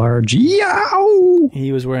 with a large yow!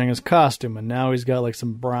 He was wearing his costume, and now he's got like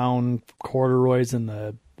some brown corduroys and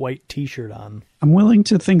a white t-shirt on. I'm willing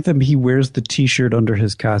to think that he wears the t-shirt under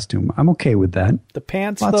his costume. I'm okay with that. The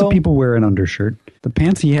pants, Lots of people wear an undershirt. The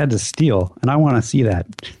pants he had to steal, and I want to see that.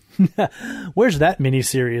 Where's that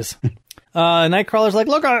miniseries? Nightcrawler's like,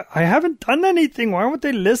 look, I haven't done anything. Why won't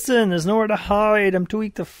they listen? There's nowhere to hide. I'm too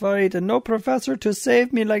weak to fight. And no professor to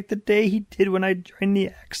save me like the day he did when I joined the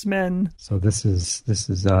X-Men. So this is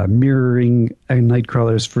mirroring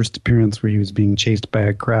Nightcrawler's first appearance where he was being chased by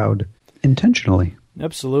a crowd intentionally.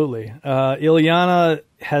 Absolutely. Illyana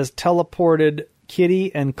has teleported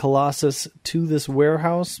Kitty and Colossus to this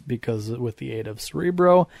warehouse because with the aid of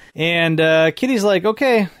Cerebro. And Kitty's like,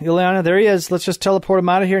 okay, Illyana, there he is. Let's just teleport him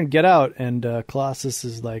out of here and get out. And Colossus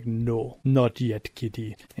is like, no, not yet,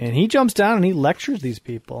 Kitty. And he jumps down and he lectures these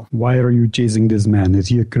people. Why are you chasing this man? Is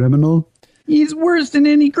he a criminal? He's worse than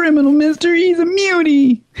any criminal, mister. He's a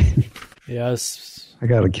mutie. Yes. I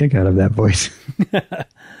got a kick out of that voice.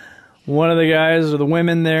 One of the guys or the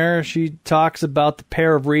women there, she talks about the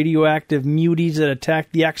pair of radioactive muties that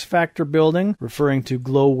attacked the X-Factor building, referring to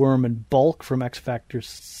Glowworm and Bulk from X-Factor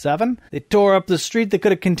 7. They tore up the street that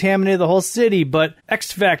could have contaminated the whole city, but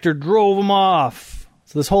X-Factor drove them off.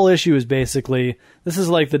 So this whole issue is basically, this is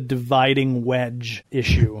like the dividing wedge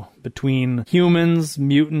issue between humans,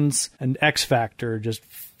 mutants, and X-Factor just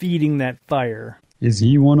feeding that fire. Is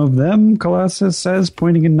he one of them? Colossus says,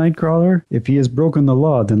 pointing at Nightcrawler. If he has broken the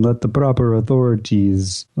law, then let the proper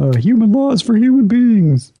authorities. Human laws for human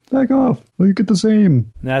beings. Back off. Look at the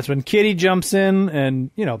same. And that's when Kitty jumps in,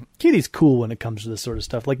 and, Kitty's cool when it comes to this sort of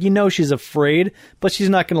stuff. Like, she's afraid, but she's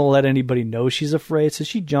not going to let anybody know she's afraid. So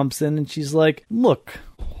she jumps in, and she's like, look,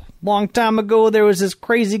 long time ago, there was this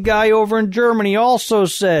crazy guy over in Germany also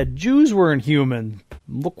said Jews weren't human.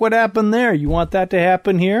 Look what happened there. You want that to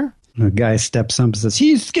happen here? A guy steps up and says,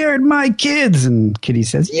 he scared my kids. And Kitty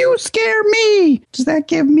says, you scare me. Does that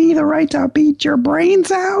give me the right to beat your brains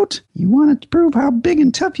out? You want to prove how big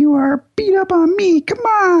and tough you are? Beat up on me. Come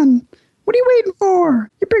on. What are you waiting for?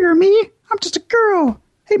 You're bigger than me. I'm just a girl.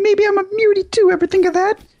 Hey, maybe I'm a mutie too. Ever think of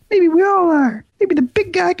that? Maybe we all are. Maybe the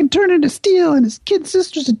big guy can turn into steel and his kid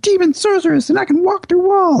sister's a demon sorceress and I can walk through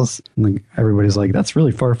walls. And everybody's like, that's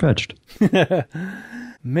really far-fetched.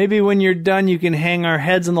 Maybe when you're done, you can hang our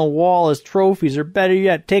heads on the wall as trophies, or better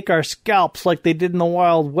yet, take our scalps like they did in the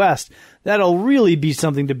Wild West. That'll really be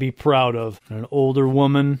something to be proud of. An older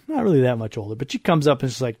woman, not really that much older, but she comes up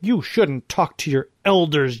and she's like, you shouldn't talk to your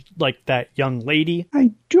elders like that, young lady.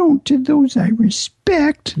 I don't to those I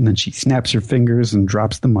respect. And then she snaps her fingers and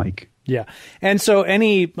drops the mic. Yeah. And so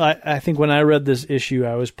I think when I read this issue,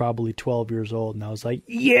 I was probably 12 years old, and I was like,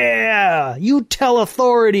 yeah, you tell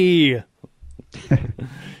authority.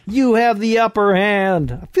 You have the upper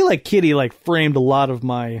hand. I feel like Kitty framed a lot of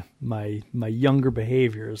my younger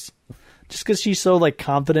behaviors, just because she's so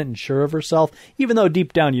confident and sure of herself. Even though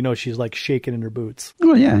deep down, she's shaking in her boots.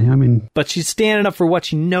 Well, yeah, but she's standing up for what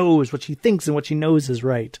she knows, what she thinks, and what she knows is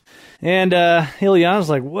right. And Illyana's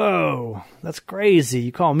like, "Whoa, that's crazy!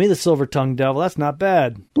 You call me the Silver-Tongued Devil? That's not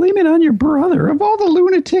bad. Blame it on your brother of all the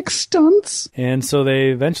lunatic stunts." And so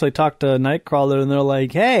they eventually talk to Nightcrawler, and they're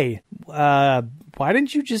like, "Hey, why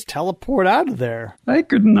didn't you just teleport out of there?" I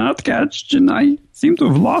could not catch, and I seem to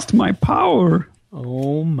have lost my power.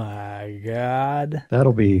 Oh my God.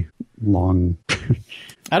 That'll be long.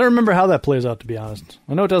 I don't remember how that plays out, to be honest.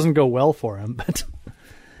 I know it doesn't go well for him, but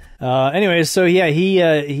anyways, so yeah,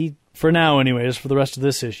 he for now anyways, for the rest of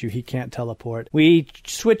this issue, he can't teleport. We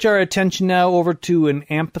switch our attention now over to an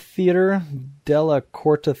amphitheater, Della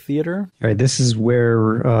Corta Theater. All right, this is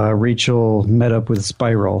where Rachel met up with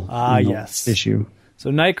Spiral. Yes. Issue. So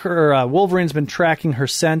Wolverine's been tracking her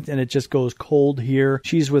scent, and it just goes cold here.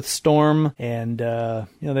 She's with Storm, and they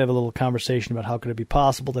have a little conversation about how could it be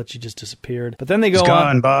possible that she just disappeared. But then they go on. It's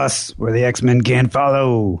gone, boss, where the X-Men can't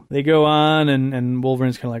follow. They go on, and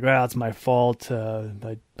Wolverine's kind of like, well, it's my fault.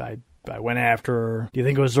 I went after her. Do you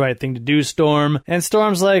think it was the right thing to do, Storm? And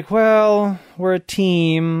Storm's like, well, we're a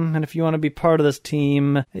team, and if you want to be part of this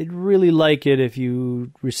team, I'd really like it if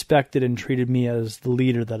you respected and treated me as the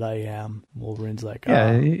leader that I am. Wolverine's like, oh.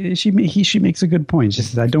 Yeah, she makes a good point. She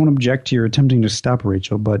says, I don't object to your attempting to stop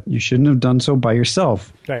Rachel, but you shouldn't have done so by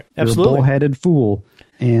yourself. Right, You're absolutely. a bullheaded fool.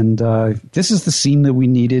 And this is the scene that we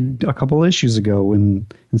needed a couple issues ago,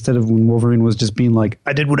 instead of when Wolverine was just being like,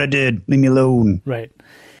 I did what I did, leave me alone. Right.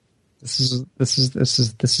 This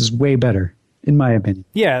is way better, in my opinion.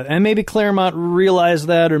 Yeah, and maybe Claremont realized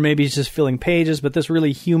that, or maybe he's just filling pages, but this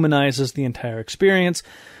really humanizes the entire experience.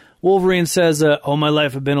 Wolverine says, all my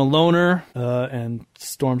life I've been a loner, and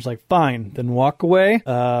Storm's like, fine, then walk away.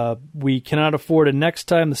 We cannot afford it next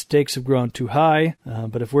time. The stakes have grown too high,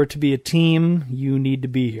 but if we're to be a team, you need to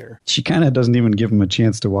be here. She kind of doesn't even give him a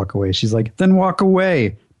chance to walk away. She's like, then walk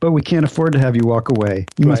away, but we can't afford to have you walk away.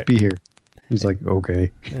 You must be here. He's like,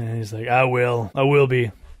 okay. And he's like, I will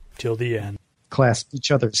be, till the end. Clasp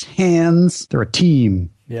each other's hands. They're a team.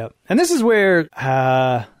 Yep. And this is where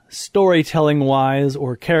storytelling-wise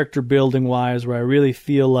or character-building-wise, where I really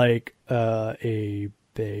feel like a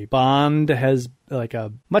bond has, like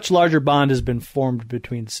a much larger bond has been formed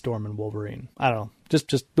between Storm and Wolverine. I don't know.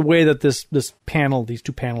 Just the way that this panel, these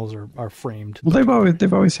two panels are framed. Well,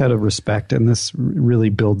 they've always had a respect, and this really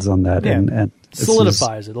builds on that, yeah. and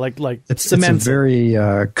solidifies it, like it's cements. It's a very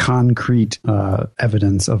concrete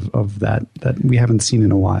evidence of that we haven't seen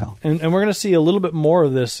in a while. And we're going to see a little bit more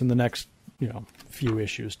of this in the next few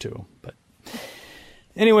issues too. But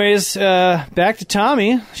anyways, back to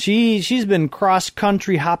Tommy. She's been cross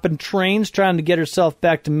country hopping trains trying to get herself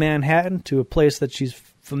back to Manhattan, to a place that she's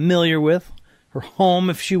familiar with. Her home,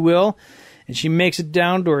 if she will, and she makes it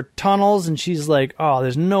down to her tunnels, and she's like, oh,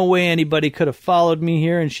 there's no way anybody could have followed me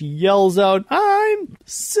here, and she yells out, I'm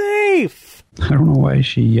safe! I don't know why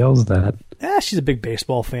she yells that. She's a big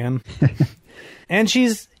baseball fan. And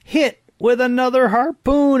she's hit with another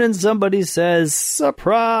harpoon, and somebody says,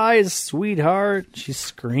 surprise, sweetheart. She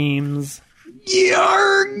screams,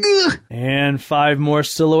 Yarg! And 5 more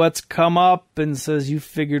silhouettes come up and says, you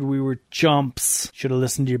figured we were chumps. Should have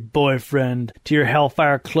listened to your boyfriend, to your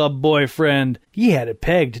Hellfire Club boyfriend. He had it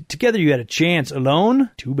pegged. Together you had a chance.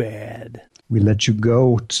 Alone? Too bad. We let you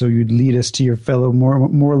go so you'd lead us to your fellow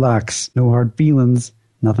Morlocks. No hard feelings.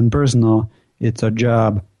 Nothing personal. It's our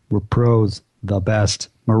job. We're pros. The best.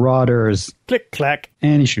 Marauders. Click, clack.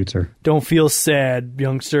 And he shoots her. Don't feel sad,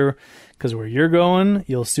 youngster. Because where you're going,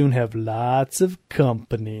 you'll soon have lots of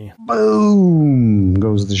company. Boom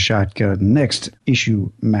goes the shotgun. Next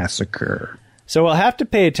issue, Massacre. So we'll have to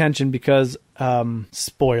pay attention because,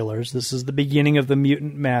 spoilers, this is the beginning of the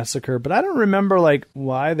mutant massacre, but I don't remember,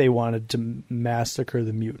 why they wanted to massacre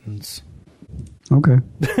the mutants. Okay.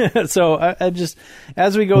 So I just,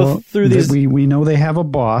 as we go through these... We know they have a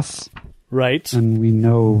boss. Right. And we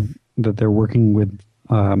know that they're working with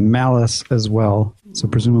Malice as well. So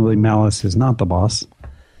presumably Malice is not the boss.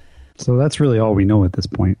 So that's really all we know at this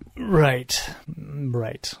point. Right.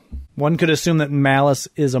 One could assume that Malice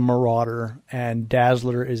is a marauder and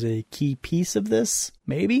Dazzler is a key piece of this,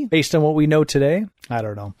 maybe, based on what we know today. I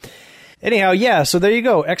don't know. Anyhow, yeah, so there you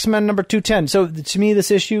go. X-Men number 210. So to me,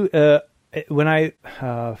 this issue, when I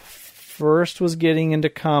first was getting into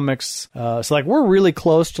comics, we're really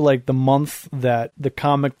close to the month that the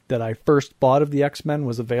comic that I first bought of the X-Men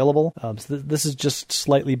was available. So this is just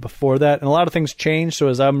slightly before that, and a lot of things changed. So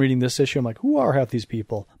as I'm reading this issue, I'm like, who are half these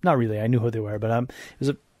people? Not really. I knew who they were, but it was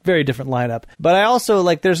a very different lineup. But I also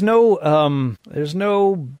there's no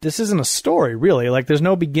this isn't a story really. There's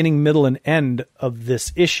no beginning, middle, and end of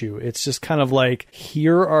this issue. It's just kind of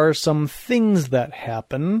here are some things that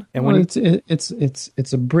happen, and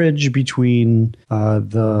it's a bridge between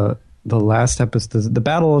the last episode, the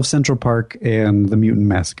Battle of Central Park, and the Mutant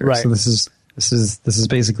Massacre. Right. So this is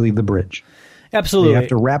basically the bridge. Absolutely. They have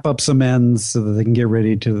to wrap up some ends so that they can get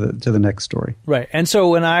ready to the next story. Right. And so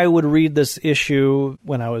when I would read this issue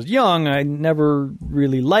when I was young, I never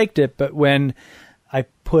really liked it. But when I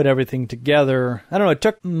put everything together, I don't know, it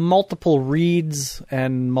took multiple reads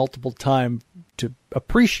and multiple time to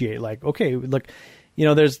appreciate,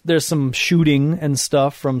 there's some shooting and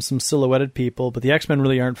stuff from some silhouetted people, but the X-Men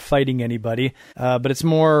really aren't fighting anybody. But it's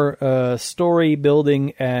more story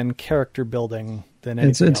building and character building than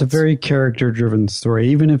anything It's a very character-driven story.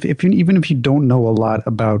 Even if you don't know a lot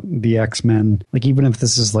about the X-Men, like even if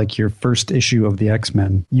this is like your first issue of the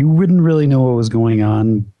X-Men, you wouldn't really know what was going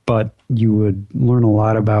on, but you would learn a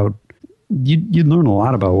lot about. You'd learn a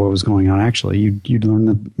lot about what was going on. Actually, you'd learn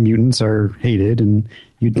that mutants are hated, and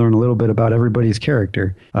you'd learn a little bit about everybody's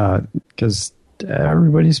character because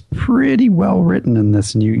everybody's pretty well written in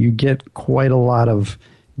this, and you get quite a lot of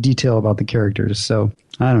detail about the characters. So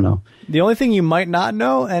I don't know. The only thing you might not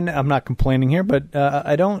know, and I'm not complaining here, but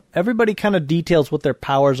everybody kind of details what their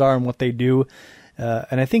powers are and what they do.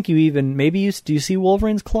 And I think do you see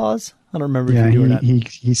Wolverine's claws? I don't remember if you do or not.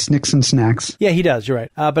 He snicks and snacks. Yeah, he does. You're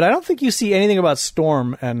right. But I don't think you see anything about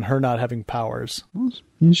Storm and her not having powers. Well,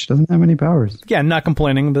 she doesn't have any powers. Yeah, I'm not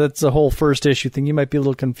complaining, but that's a whole first issue thing. You might be a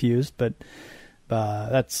little confused, but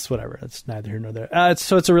that's whatever. That's neither here nor there.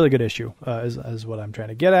 So it's a really good issue, is what I'm trying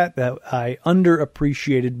to get at, that I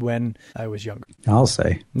underappreciated when I was younger. I'll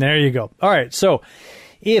say. There you go. All right, so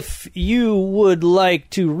if you would like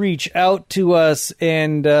to reach out to us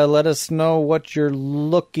and let us know what you're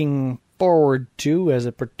looking forward to as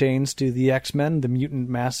it pertains to the X-Men, the Mutant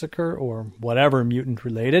Massacre, or whatever mutant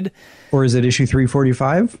related. Or is it issue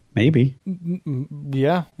 345? Maybe.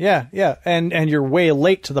 Yeah. And you're way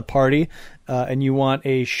late to the party, and you want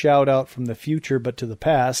a shout out from the future but to the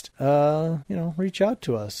past, reach out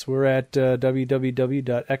to us. We're at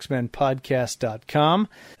www.xmenpodcast.com.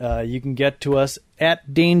 You can get to us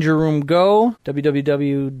at Danger Room Go,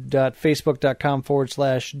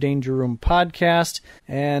 www.facebook.com/Danger Room Podcast.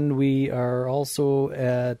 And we are also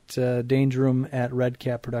at Danger Room at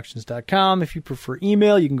redcapproductions.com. If you prefer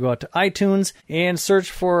email, you can go out to iTunes and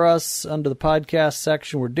search for us under the podcast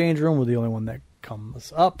section. We're Danger Room. We're the only one that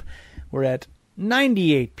comes up. We're at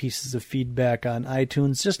 98 pieces of feedback on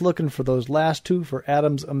iTunes. Just looking for those last two for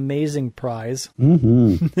Adam's amazing prize.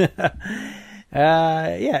 Mm-hmm.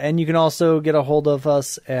 And you can also get a hold of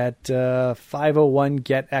us at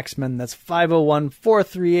 501-GET-X-Men. That's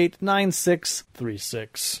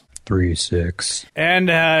 501-438-9636. 36. And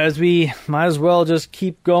as we might as well just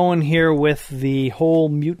keep going here with the whole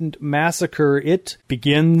mutant massacre, it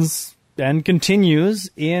begins and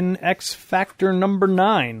continues in X Factor number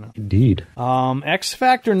 9. Indeed. X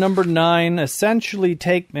Factor number 9 essentially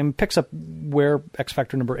picks up where X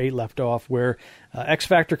Factor number 8 left off, where X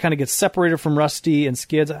Factor kind of gets separated from Rusty and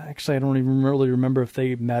Skids. Actually, I don't even really remember if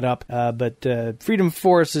they met up, but Freedom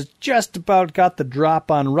Force has just about got the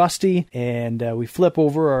drop on Rusty, and we flip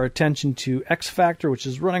over our attention to X Factor, which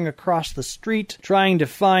is running across the street, trying to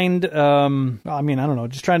find,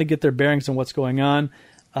 just trying to get their bearings on what's going on.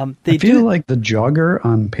 I feel like the jogger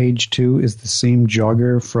on page 2 is the same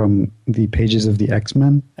jogger from the pages of the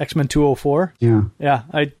X-Men. X-Men 204? Yeah. Yeah.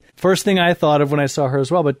 First thing I thought of when I saw her as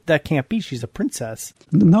well, but that can't be. She's a princess.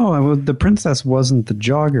 No, the princess wasn't the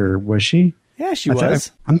jogger, was she? Yeah, she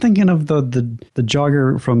was. I'm thinking of the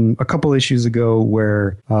jogger from a couple issues ago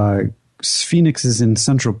where Phoenix is in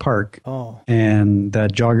Central Park. Oh. And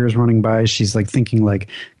that jogger is running by. She's like thinking like,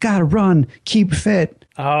 gotta run, keep fit.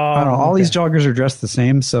 Oh, I don't know. All these joggers are dressed the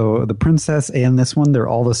same. So the princess and this one, they're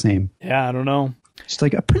all the same. Yeah, I don't know. She's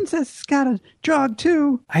like, a princess has got to jog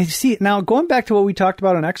too. I see. Now, going back to what we talked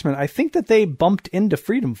about on X-Men, I think that they bumped into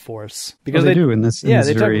Freedom Force. Because they do in this.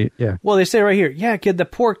 Well, they say right here, yeah, kid, the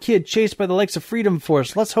poor kid chased by the likes of Freedom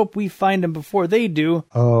Force. Let's hope we find him before they do.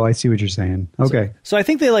 Oh, I see what you're saying. Okay. So I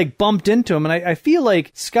think they bumped into him. And I feel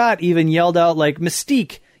like Scott even yelled out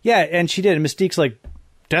Mystique. Yeah, and she did. And Mystique's like,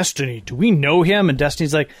 Destiny, do we know him? And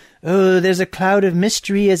Destiny's like, oh, there's a cloud of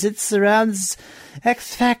mystery as it surrounds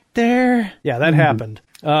X Factor. Yeah, that happened.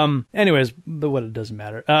 Anyways, but it doesn't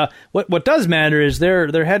matter. What does matter is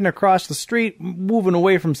they're heading across the street, moving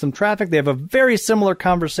away from some traffic. They have a very similar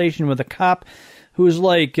conversation with a cop who's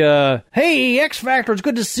like, hey, X Factor, it's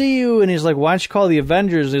good to see you. And he's like, why don't you call the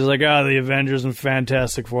Avengers? And he's like, the Avengers and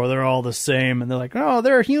Fantastic Four, they're all the same. And they're like, no,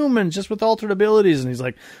 they're humans just with altered abilities. And he's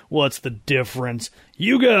like, what's the difference?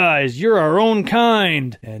 You guys, you're our own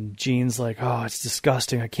kind. And Jean's like, oh, it's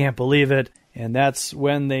disgusting. I can't believe it. And that's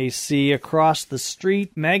when they see across the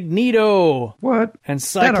street Magneto. What? And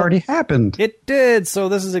that already happened. It did. So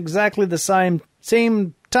this is exactly the same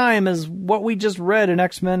time as what we just read in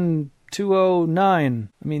X-Men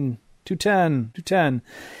 210.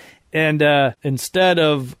 And instead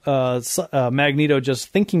of Magneto just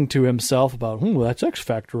thinking to himself about, that's X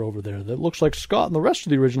Factor over there. That looks like Scott and the rest of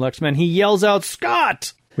the original X-Men, he yells out,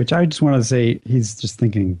 Scott! Which I just want to say, he's just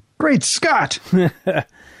thinking, great Scott!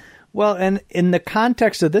 Well, and in the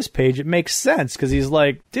context of this page, it makes sense, because he's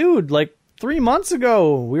like, dude, 3 months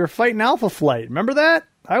ago, we were fighting Alpha Flight. Remember that?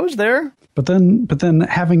 I was there. But then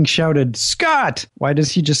having shouted, "Scott!" why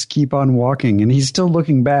does he just keep on walking? And he's still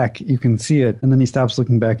looking back. You can see it. And then he stops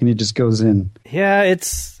looking back and he just goes in. Yeah,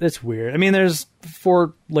 it's weird. I mean, there's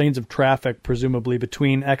 4 lanes of traffic, presumably,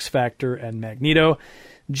 between X-Factor and Magneto.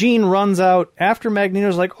 Jean runs out after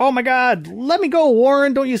Magneto's like, "Oh my God, let me go,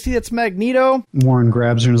 Warren. Don't you see it's Magneto?" Warren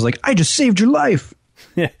grabs her and is like, "I just saved your life."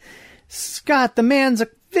 Scott, the man's a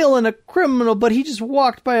villain, a criminal, but he just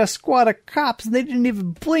walked by a squad of cops and they didn't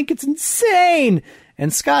even blink. It's insane.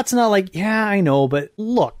 And Scott's not like, "Yeah, I know, but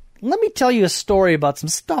look, let me tell you a story about some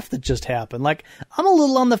stuff that just happened. Like, I'm a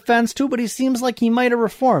little on the fence too, but he seems like he might have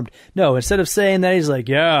reformed." No, instead of saying that, he's like,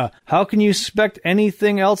 "Yeah, how can you expect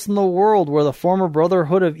anything else in the world where the former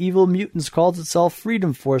Brotherhood of Evil Mutants calls itself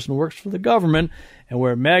Freedom Force and works for the government, and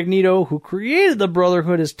where Magneto, who created the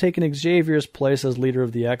Brotherhood, has taken Xavier's place as leader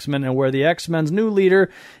of the X-Men, and where the X-Men's new leader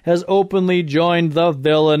has openly joined the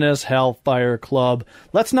villainous Hellfire Club.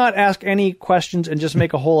 Let's not ask any questions and just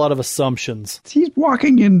make a whole lot of assumptions." He's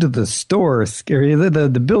walking into the store, scary, the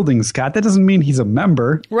building, Scott. That doesn't mean he's a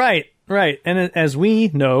member. Right. And as we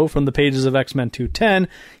know from the pages of X-Men 210,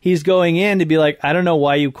 he's going in to be like, "I don't know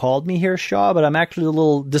why you called me here, Shaw, but I'm actually a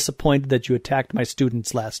little disappointed that you attacked my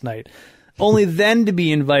students last night." Only then to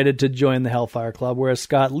be invited to join the Hellfire Club, whereas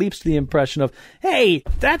Scott leaps to the impression of, "Hey,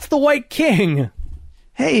 that's the White King."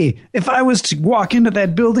 Hey, if I was to walk into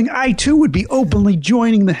that building, I too would be openly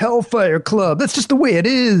joining the Hellfire Club. That's just the way it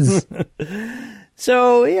is.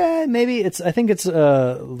 So, yeah, maybe I think it's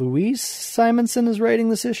Louise Simonson is writing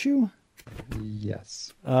this issue.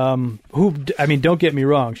 Yes. Who, I mean, don't get me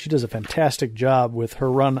wrong, she does a fantastic job with her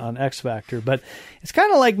run on X-Factor, but it's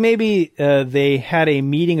kind of like maybe they had a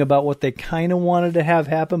meeting about what they kind of wanted to have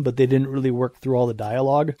happen, but they didn't really work through all the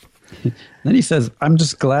dialogue. Then he says, "I'm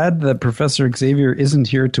just glad that Professor Xavier isn't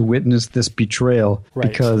here to witness this betrayal," right,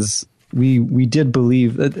 because we did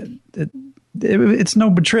believe that it's no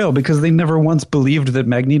betrayal because they never once believed that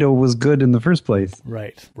Magneto was good in the first place.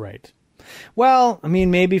 Right. Well, I mean,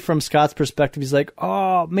 maybe from Scott's perspective, he's like,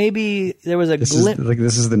 "Oh, maybe there was a this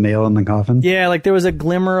is the nail in the coffin." Yeah, like there was a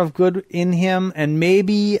glimmer of good in him, and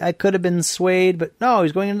maybe I could have been swayed, but no,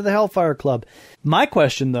 he's going into the Hellfire Club. My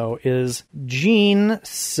question, though, is Jean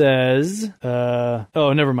says,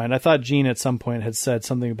 oh, never mind. I thought Jean at some point had said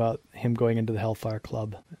something about him going into the Hellfire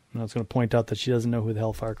Club. And I was going to point out that she doesn't know who the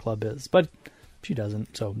Hellfire Club is, but she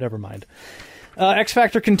doesn't, so never mind.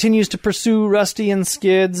 X-Factor continues to pursue Rusty and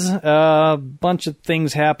Skids. A bunch of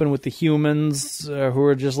things happen with the humans who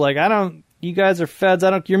are just like, you guys are feds.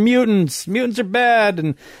 you're mutants. Mutants are bad.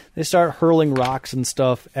 And they start hurling rocks and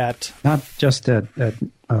stuff at... Not just at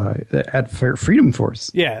Freedom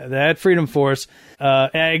Force. Yeah, at Freedom Force.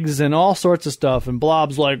 Eggs and all sorts of stuff. And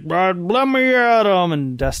Blob's like, "Let me at them."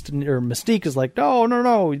 And Mystique is like,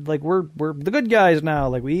 no. Like, we're the good guys now.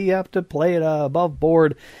 Like, we have to play it above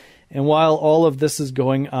board. And while all of this is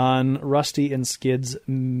going on, Rusty and Skids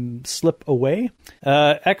slip away.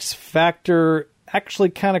 X-Factor actually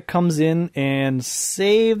kind of comes in and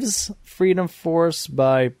saves Freedom Force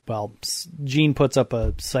by, Jean puts up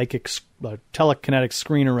a telekinetic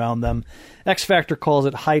screen around them. X-Factor calls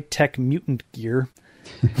it high-tech mutant gear.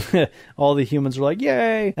 All the humans are like,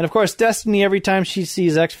 "Yay!" And of course, Destiny, every time she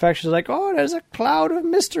sees X-Factor, she's like, "Oh, there's a cloud of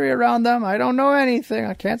mystery around them. I don't know anything.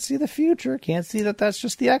 I can't see the future. Can't see that's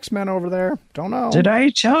just the X-Men over there. Don't know." Did I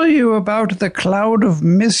tell you about the cloud of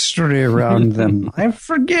mystery around them? I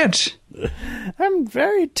forget. I'm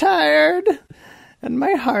very tired, and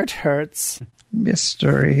my heart hurts.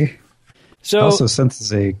 Mystery. So also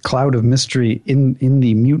senses a cloud of mystery in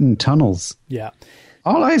the mutant tunnels. Yeah.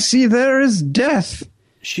 All I see there is death.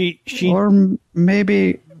 Or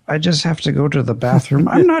maybe I just have to go to the bathroom.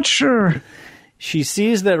 I'm not sure. She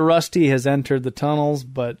sees that Rusty has entered the tunnels,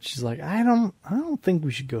 but she's like, I don't think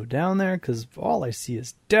we should go down there because all I see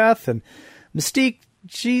is death. And Mystique,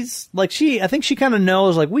 I think she kind of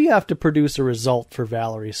knows, like, we have to produce a result for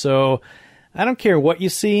Valerie. So I don't care what you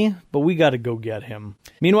see, but we got to go get him.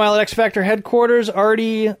 Meanwhile, at X-Factor headquarters,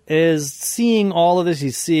 Artie is seeing all of this.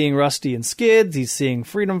 He's seeing Rusty and Skids. He's seeing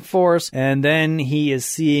Freedom Force. And then he is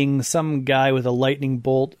seeing some guy with a lightning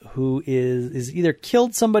bolt who is either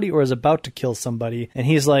killed somebody or is about to kill somebody. And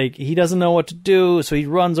he's like, he doesn't know what to do. So he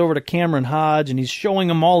runs over to Cameron Hodge and he's showing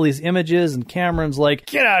him all these images. And Cameron's like,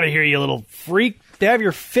 "Get out of here, you little freak. Have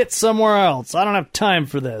your fit somewhere else. I don't have time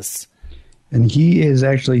for this." And he is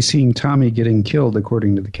actually seeing Tommy getting killed,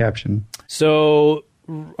 according to the caption. So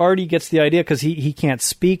Artie gets the idea because he can't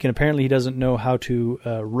speak, and apparently he doesn't know how to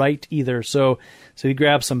write either. So he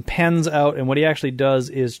grabs some pens out, and what he actually does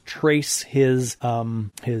is trace his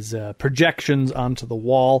projections onto the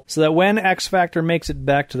wall, so that when X Factor makes it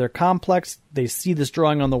back to their complex, they see this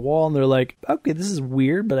drawing on the wall, and they're like, okay, this is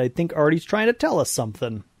weird, but I think Artie's trying to tell us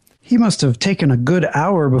something. He must have taken a good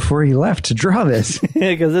hour before he left to draw this.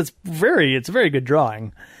 Because it's a very good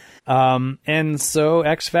drawing. And so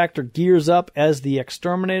X Factor gears up as the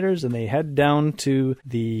exterminators, and they head down to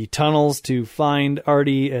the tunnels to find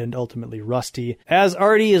Artie and ultimately Rusty. As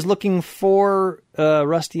Artie is looking for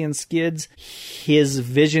Rusty and Skids, his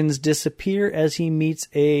visions disappear as he meets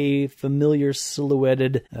a familiar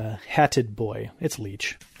silhouetted hatted boy. It's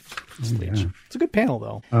Leech. Yeah. It's a good panel,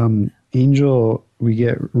 though. Angel, we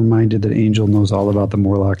get reminded that Angel knows all about the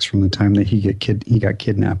Morlocks from the time that he got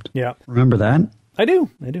kidnapped. Yeah. Remember that? I do.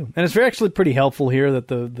 And it's actually pretty helpful here that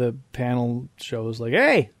the panel shows, like,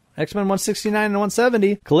 hey, X-Men 169 and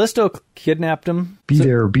 170, Callisto kidnapped him. Be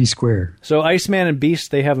there or be square. So Iceman and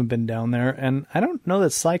Beast, they haven't been down there, and I don't know that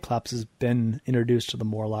Cyclops has been introduced to the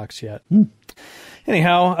Morlocks yet.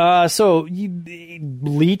 Anyhow, so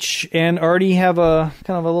Leech and Artie have a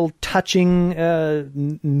kind of a little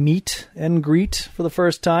touching meet and greet for the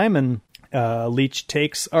first time, and Leech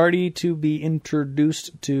takes Artie to be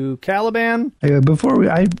introduced to Caliban. I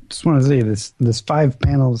just want to say this 5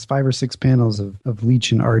 or 6 panels of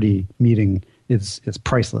Leech and Artie meeting is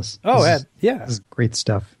priceless. Oh, this yeah, is great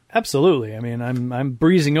stuff. Absolutely. I mean, I'm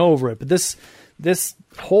breezing over it, but this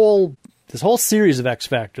whole series of X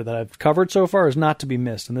Factor that I've covered so far is not to be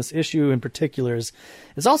missed, and this issue in particular is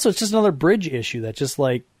also, it's just another bridge issue that just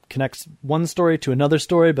like connects one story to another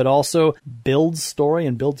story, but also builds story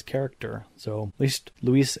and builds character. So at least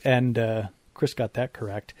Luis and Chris got that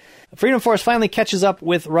correct. Freedom Force finally catches up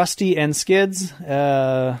with Rusty and Skids,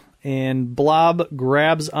 and Blob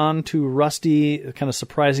grabs onto Rusty, kind of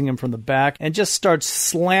surprising him from the back, and just starts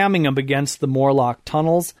slamming him against the Morlock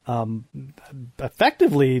tunnels,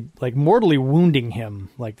 effectively, like, mortally wounding him.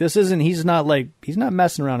 Like, he's not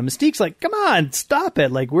messing around. And Mystique's like, come on, stop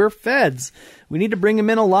it. Like, we're feds. We need to bring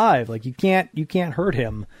him in alive. Like, you can't hurt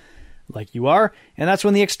him like you are. And that's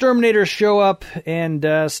when the exterminators show up and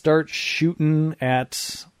start shooting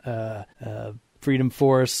at Freedom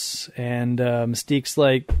Force, and Mystique's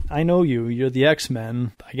like, I know you. You're the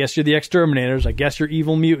X-Men. I guess you're the exterminators. I guess you're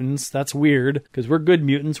evil mutants. That's weird, because we're good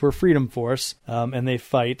mutants. We're Freedom Force. And they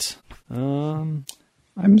fight. I'm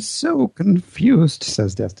so confused,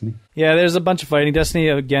 says Destiny. Yeah, there's a bunch of fighting. Destiny,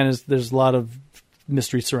 again, there's a lot of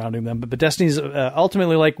mystery surrounding them. But Destiny's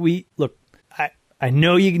ultimately like, I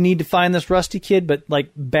know you need to find this Rusty kid, but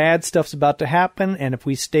like bad stuff's about to happen, and if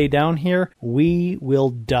we stay down here, we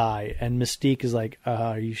will die. And Mystique is like,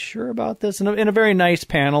 are you sure about this? In a very nice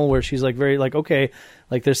panel where she's like, very like, okay,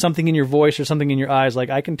 like there's something in your voice or something in your eyes,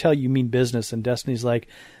 like I can tell you mean business. And Destiny's like,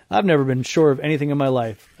 I've never been sure of anything in my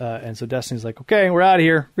life. And so Destiny's like, okay, we're out of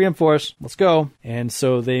here. Freedom Force, let's go. And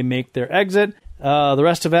so they make their exit. The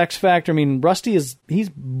rest of X Factor, I mean, Rusty he's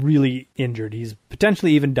really injured. He's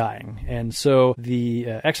potentially even dying. And so the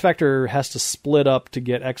X Factor has to split up to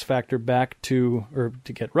get to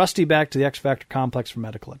get Rusty back to the X Factor complex for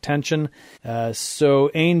medical attention. So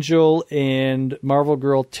Angel and Marvel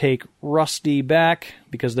Girl take Rusty back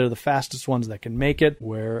because they're the fastest ones that can make it,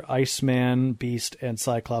 where Iceman, Beast, and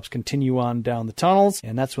Cyclops continue on down the tunnels.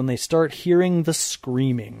 And that's when they start hearing the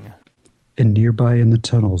screaming. And nearby in the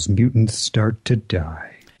tunnels, mutants start to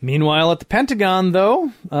die. Meanwhile, at the Pentagon,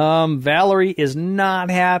 though, Valerie is not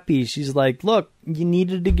happy. She's like, look, you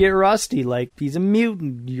needed to get Rusty. Like, he's a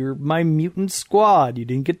mutant. You're my mutant squad. You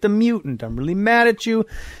didn't get the mutant. I'm really mad at you.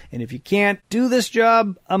 And if you can't do this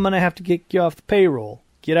job, I'm going to have to kick you off the payroll.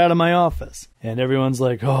 Get out of my office. And everyone's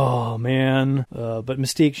like, oh, man. But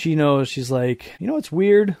Mystique, she knows. She's like, you know what's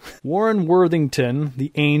weird? Warren Worthington,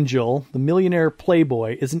 the Angel, the millionaire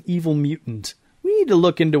playboy, is an evil mutant. We need to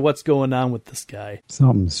look into what's going on with this guy.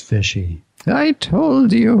 Something's fishy. I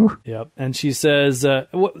told you. Yep. And she says,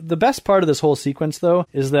 the best part of this whole sequence, though,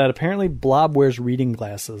 is that apparently Blob wears reading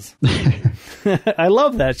glasses. I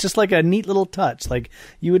love that. It's just like a neat little touch. Like,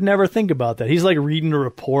 you would never think about that. He's like reading a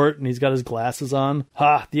report and he's got his glasses on.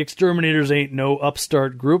 Ha, the exterminators ain't no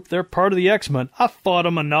upstart group. They're part of the X-Men. I fought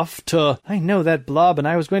them enough to... I know that Blob, and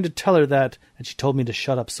I was going to tell her that. And she told me to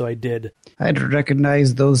shut up, so I did. I'd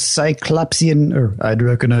recognize Cyclops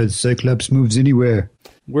moves anywhere.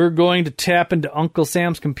 We're going to tap into Uncle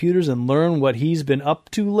Sam's computers and learn what he's been up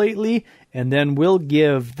to lately, and then we'll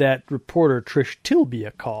give that reporter Trish Tilby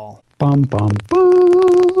a call. Bum, bum,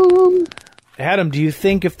 boom. Adam, do you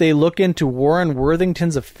think if they look into Warren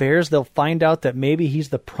Worthington's affairs, they'll find out that maybe he's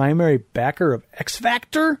the primary backer of X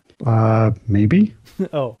Factor? Maybe.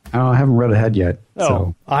 Oh, I haven't read ahead yet. oh,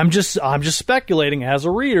 So I'm just speculating as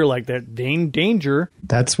a reader, like that danger.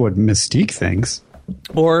 that's what Mystique thinks.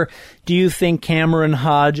 Or do you think Cameron,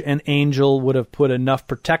 Hodge, and Angel would have put enough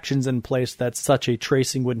protections in place that such a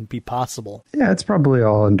tracing wouldn't be possible? Yeah, it's probably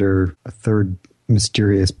all under a third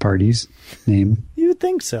mysterious party's name. You would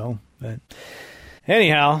think so. But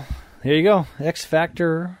anyhow, there you go. X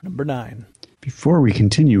Factor number 9. Before we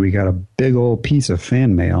continue, we got a big old piece of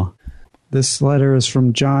fan mail. This letter is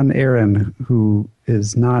from John Aaron, who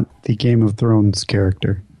is not the Game of Thrones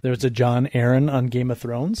character. There's a John Aaron on Game of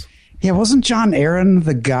Thrones? Yeah, wasn't John Aaron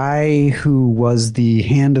the guy who was the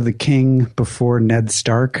Hand of the King before Ned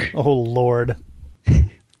Stark? Oh, Lord.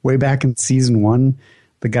 Way back in season 1,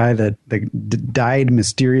 the guy that died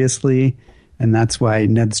mysteriously, and that's why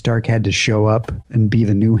Ned Stark had to show up and be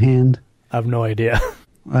the new Hand? I have no idea.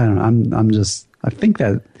 I don't know. I think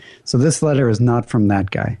that... So this letter is not from that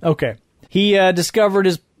guy. Okay. He discovered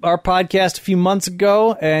our podcast a few months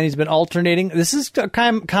ago, and he's been alternating. This is a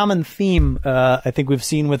common theme I think we've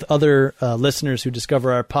seen with other listeners who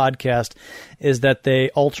discover our podcast, is that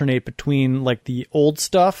they alternate between like the old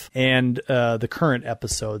stuff and the current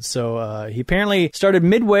episodes. So he apparently started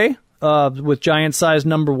midway with Giant Size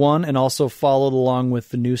number 1, and also followed along with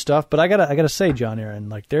the new stuff. But I gotta say, John Aaron,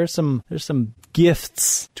 like there's some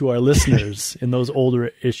gifts to our listeners in those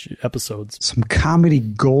older episodes. Some comedy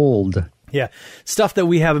gold. Yeah, stuff that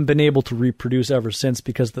we haven't been able to reproduce ever since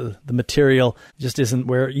because the material just isn't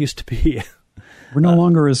where it used to be. We're no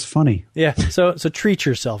longer as funny. Yeah, so treat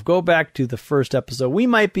yourself. Go back to the first episode. We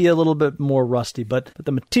might be a little bit more rusty, but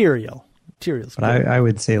the material's good. But I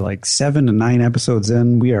would say like 7 to 9 episodes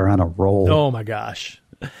in, we are on a roll. Oh my gosh.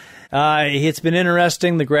 It's been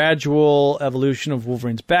interesting, the gradual evolution of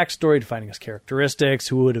Wolverine's backstory, defining his characteristics.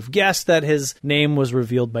 Who would have guessed that his name was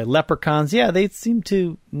revealed by leprechauns? Yeah, they seem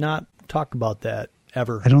to not talk about that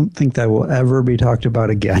ever. I don't think that will ever be talked about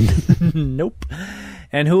again. Nope.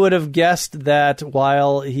 And who would have guessed that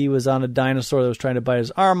while he was on a dinosaur that was trying to bite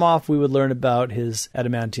his arm off, we would learn about his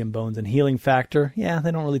adamantium bones and healing factor? Yeah,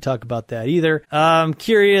 they don't really talk about that either. I'm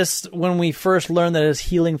curious when we first learned that his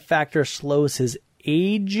healing factor slows his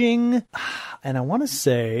aging. And I want to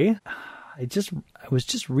say, I was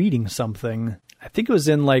just reading something. I think it was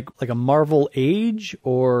in like a Marvel Age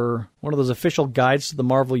or one of those official guides to the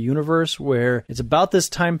Marvel Universe, where it's about this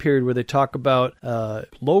time period where they talk about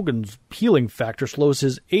Logan's healing factor slows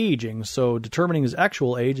his aging, so determining his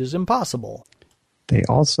actual age is impossible. They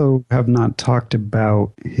also have not talked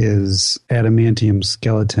about his adamantium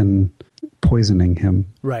skeleton poisoning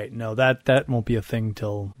him. Right. No, that won't be a thing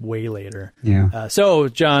till way later. Yeah. So,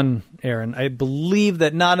 John Aaron, I believe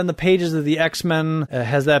that not in the pages of the X-Men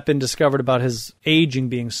has that been discovered about his aging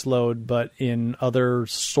being slowed, but in other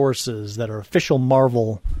sources that are official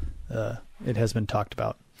Marvel, it has been talked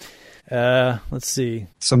about. Let's see.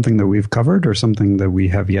 Something that we've covered or something that we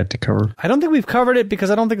have yet to cover? I don't think we've covered it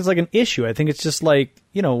because I don't think it's like an issue. I think it's just like,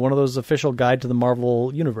 one of those official guide to the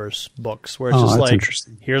Marvel Universe books where it's just like,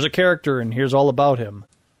 here's a character and here's all about him.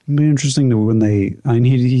 It'd be interesting to when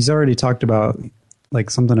he's already talked about like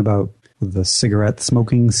something about the cigarette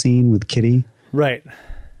smoking scene with Kitty. Right.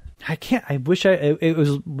 It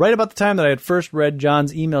was right about the time that I had first read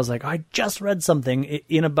John's emails, like, I just read something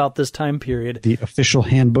in about this time period. The official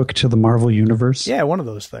handbook to the Marvel Universe? Yeah, one of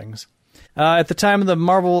those things. At the time of the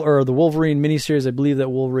Marvel or the Wolverine miniseries, I believe that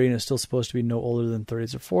Wolverine is still supposed to be no older than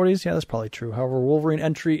 30s or 40s. Yeah, that's probably true. However, Wolverine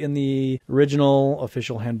entry in the original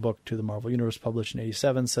official handbook to the Marvel Universe published in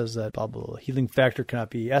 1987 says that blah, blah, blah, healing factor cannot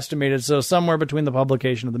be estimated. So somewhere between the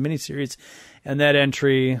publication of the miniseries and that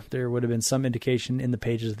entry, there would have been some indication in the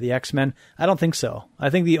pages of the X-Men. I don't think so. I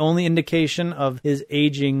think the only indication of his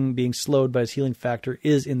aging being slowed by his healing factor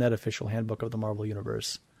is in that official handbook of the Marvel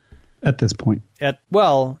Universe. At this point.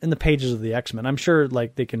 In the pages of the X-Men. I'm sure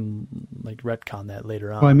they can retcon that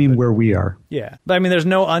later on. Well, I mean, where we are. Yeah. But I mean, there's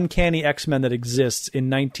no uncanny X-Men that exists in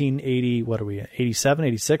 1980, 87,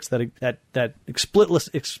 86, that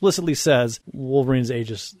explicitly says Wolverine's age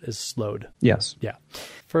is slowed. Yes. Yeah.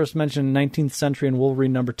 First mentioned 19th century and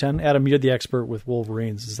Wolverine number 10. Adam, you're the expert with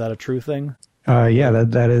Wolverines. Is that a true thing? Yeah,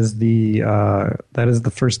 that is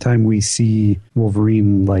the first time we see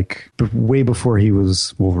Wolverine, way before he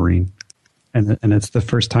was Wolverine, and it's the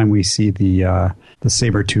first time we see the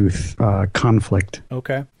Sabretooth conflict.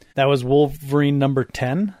 Okay, that was Wolverine number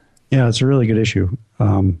 10. Yeah, it's a really good issue.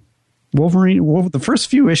 Wolverine. The first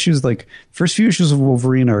few issues of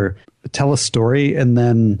Wolverine are tell a story and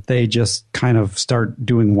then they just kind of start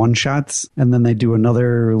doing one-shots, and then they do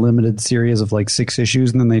another limited series of like 6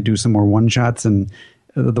 issues, and then they do some more one-shots, and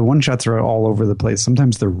the one-shots are all over the place.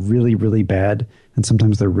 Sometimes they're really, really bad, and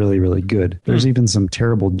sometimes they're really, really good. There's even some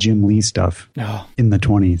terrible Jim Lee stuff in the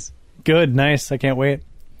 20s. Good, nice. I can't wait.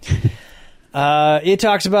 It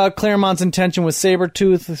talks about Claremont's intention with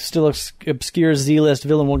Sabretooth, still obscure Z-list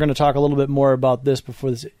villain. We're going to talk a little bit more about this before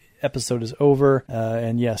this episode is over.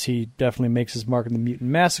 And yes, he definitely makes his mark in the Mutant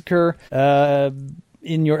Massacre.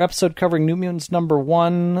 In your episode covering New Mutants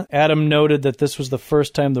 #1, Adam noted that this was the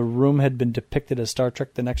first time the room had been depicted as Star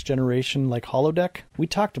Trek The Next Generation, like holodeck. We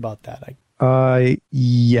talked about that.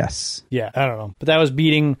 Yes. Yeah, I don't know. But that was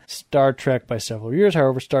beating Star Trek by several years.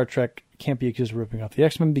 However, Star Trek can't be accused of ripping off the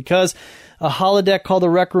X-Men because a holodeck called the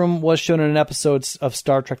Rec Room was shown in an episode of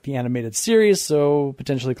Star Trek The Animated Series, so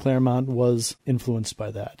potentially Claremont was influenced by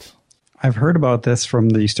that. I've heard about this from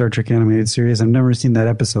the Star Trek Animated Series. I've never seen that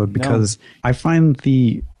episode because I find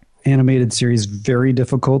the animated series very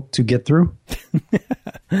difficult to get through.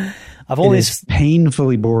 It's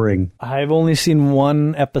painfully boring. I've only seen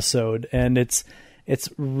one episode, and it's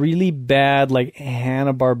really bad, like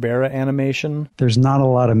Hanna-Barbera animation. There's not a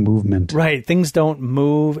lot of movement. Right. Things don't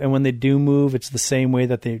move, and when they do move, it's the same way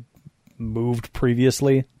that they moved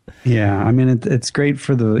previously. Yeah, I mean, it's great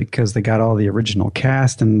because they got all the original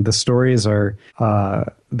cast, and the stories are,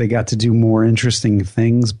 they got to do more interesting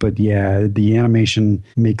things, but yeah, the animation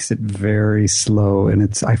makes it very slow,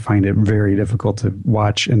 and I find it very difficult to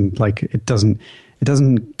watch, and like, it doesn't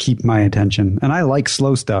keep my attention, and I like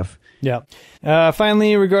slow stuff. Yeah.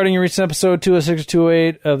 Finally, regarding your recent episode 206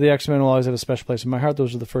 208 of the X-Men will always have a special place in my heart.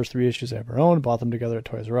 Those are the first 3 issues I ever owned. Bought them together at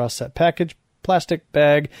Toys R Us, set package, plastic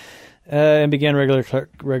bag, and began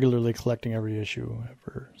regularly collecting every issue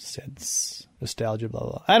ever since. Nostalgia, blah,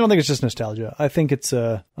 blah. I don't think it's just nostalgia. I think those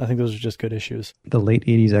are just good issues. The late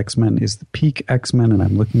 80s X-Men is the peak X-Men, and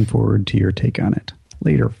I'm looking forward to your take on it.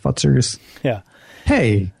 Later, futzers. Yeah.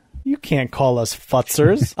 Hey. You can't call us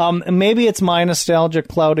futzers. Maybe it's my nostalgia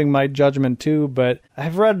clouding my judgment too, but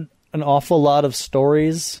I've read an awful lot of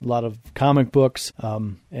stories, a lot of comic books,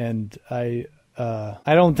 and I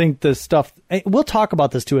don't think the stuff... We'll talk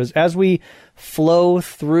about this too, as we flow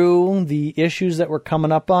through the issues that we're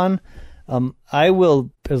coming up on. I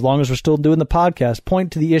will, as long as we're still doing the podcast,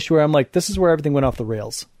 point to the issue where I'm like, this is where everything went off the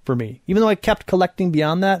rails for me. Even though I kept collecting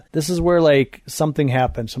beyond that, this is where like something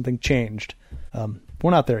happened, something changed. We're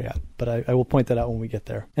not there yet, but I will point that out when we get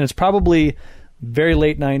there. And it's probably very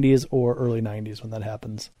late 90s or early 90s when that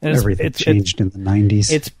happens. And everything changed in the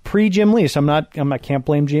 90s. It's pre-Jim Lee, so I can't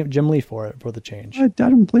blame Jim Lee for the change. I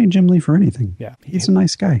don't blame Jim Lee for anything. Yeah. He's a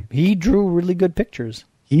nice guy. He drew really good pictures.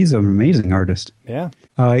 He's an amazing artist. Yeah.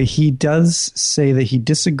 He does say that he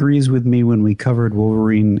disagrees with me when we covered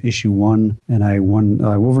Wolverine issue 1, and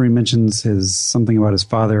Wolverine mentions something about his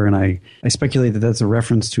father, and I speculate that that's a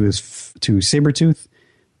reference to Sabretooth.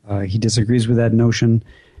 He disagrees with that notion.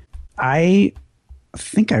 I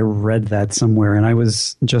think I read that somewhere, and I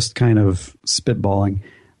was just kind of spitballing.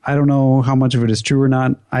 I don't know how much of it is true or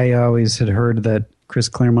not. I always had heard that Chris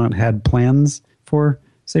Claremont had plans for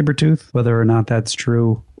Sabretooth. Whether or not that's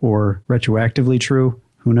true or retroactively true,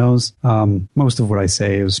 who knows? Most of what I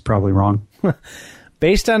say is probably wrong.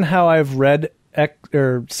 Based on how I've read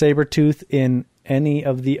Sabretooth in any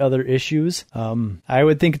of the other issues, I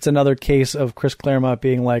would think it's another case of Chris Claremont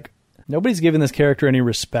being like, nobody's giving this character any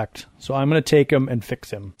respect, so I'm going to take him and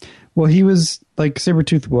fix him. Well, he was, like,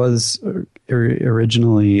 Sabretooth was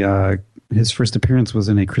originally, his first appearance was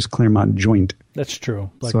in a Chris Claremont joint. That's true.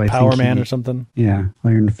 Like so Power Man or something? Yeah,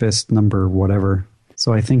 Iron Fist number whatever.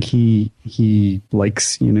 So I think he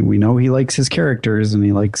likes, we know he likes his characters, and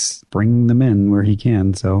he likes bringing them in where he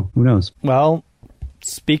can, so who knows? Well,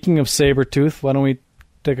 speaking of Sabretooth, why don't we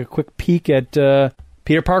take a quick peek at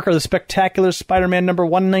Peter Parker, the Spectacular Spider-Man number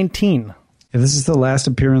 119. Yeah, this is the last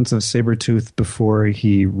appearance of Sabretooth before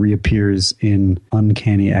he reappears in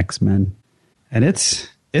Uncanny X-Men. And it's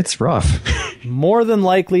rough. More than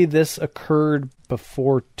likely, this occurred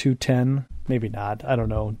before 210. Maybe not. I don't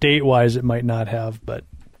know. Date-wise, it might not have, but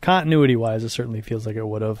continuity-wise, it certainly feels like it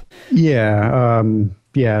would have. Yeah.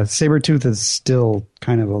 Sabretooth is still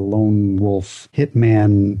kind of a lone wolf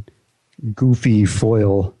hitman, goofy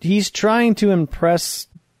foil. He's trying to impress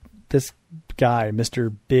this guy,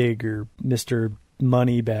 Mr. Big or Mr.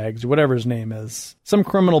 Moneybags, or whatever his name is. Some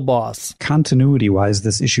criminal boss. Continuity-wise,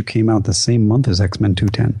 this issue came out the same month as X-Men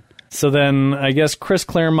 210. So then I guess Chris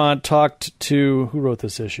Claremont talked to... Who wrote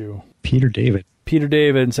this issue? Peter David. Peter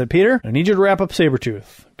David and said, Peter, I need you to wrap up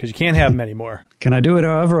Sabretooth because you can't have him anymore. Can I do it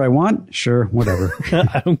however I want? Sure, whatever.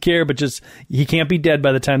 I don't care, but just he can't be dead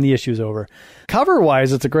by the time the issue's over.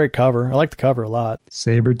 Cover-wise, it's a great cover. I like the cover a lot.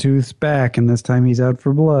 Sabretooth's back, and this time he's out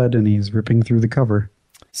for blood, and he's ripping through the cover.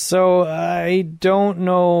 So I don't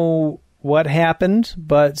know what happened,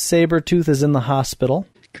 but Sabretooth is in the hospital.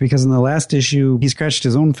 Because in the last issue, he scratched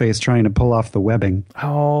his own face trying to pull off the webbing.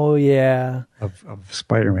 Oh, yeah. Of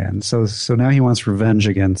Spider-Man. So now he wants revenge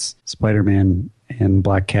against Spider-Man and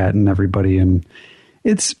Black Cat and everybody. And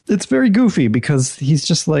it's very goofy because he's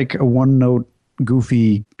just like a one-note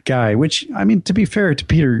goofy guy, which, I mean, to be fair to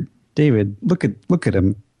Peter David, look at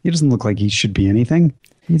him. He doesn't look like he should be anything.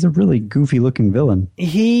 He's a really goofy-looking villain.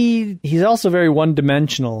 He's also very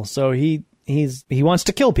one-dimensional, so he wants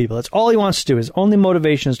to kill people. That's all he wants to do. His only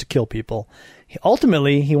motivation is to kill people.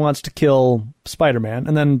 Ultimately, he wants to kill Spider-Man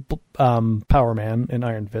and then Power Man and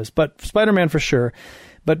Iron Fist, but Spider-Man for sure.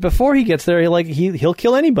 But before he gets there, he'll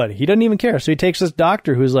kill anybody. He doesn't even care. So he takes this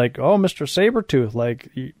doctor who's like, "Oh, Mr. Sabretooth, like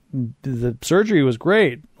the surgery was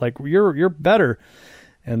great. Like you're better."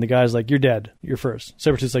 And the guy's like, "You're dead. You're first."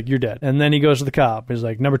 Sabretooth's like, "You're dead." And then he goes to the cop. He's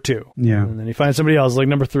like, "Number 2. Yeah. And then he finds somebody else, like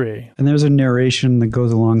number 3. And there's a narration that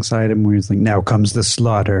goes alongside him where he's like, "Now comes the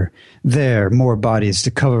slaughter. There, more bodies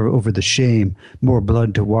to cover over the shame, more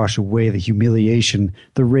blood to wash away the humiliation.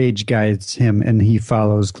 The rage guides him, and he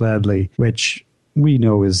follows gladly," which we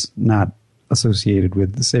know is not associated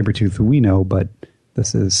with the Sabretooth who we know, but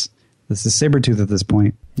this is Sabretooth at this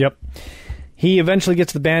point. Yep. He eventually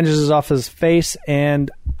gets the bandages off his face,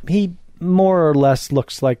 and he more or less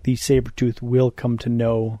looks like the Sabretooth we'll come to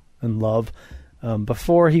know and love.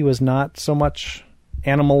 Before, he was not so much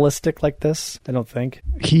animalistic like this, I don't think.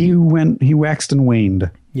 He waxed and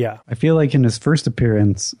waned. Yeah. I feel like in his first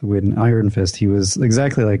appearance with Iron Fist, he was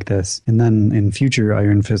exactly like this. And then in future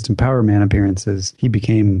Iron Fist and Power Man appearances, he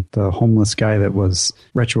became the homeless guy that was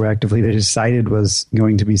retroactively they decided was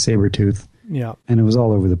going to be Sabretooth. Yeah. And it was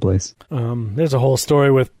all over the place. There's a whole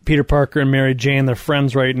story with Peter Parker and Mary Jane. They're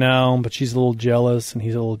friends right now, but she's a little jealous, and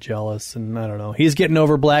he's a little jealous, and I don't know. He's getting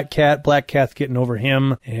over Black Cat. Black Cat's getting over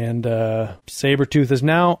him, and Sabretooth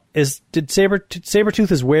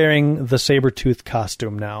Sabretooth is wearing the Sabretooth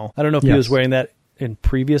costume now. I don't know if he was wearing that in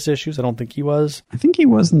previous issues. I don't think he was. I think he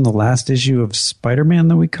was in the last issue of Spider-Man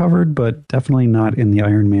that we covered, but definitely not in the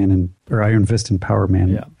Iron Man or Iron Fist and Power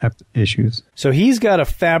Man issues. So he's got a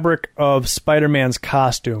fabric of Spider-Man's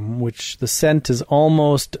costume, which the scent is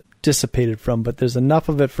almost dissipated from, but there's enough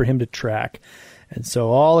of it for him to track. And so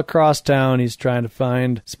all across town, he's trying to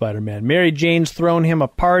find Spider-Man. Mary Jane's thrown him a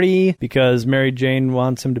party because Mary Jane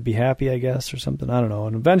wants him to be happy, I guess, or something. I don't know.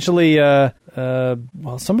 And eventually,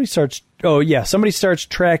 somebody starts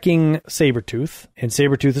tracking Sabretooth, and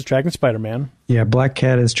Sabretooth is tracking Spider-Man. Yeah, Black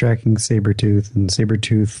Cat is tracking Sabretooth, and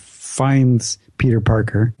Sabretooth finds Peter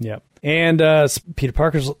Parker. Yep. And Peter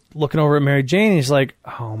Parker's looking over at Mary Jane, and he's like,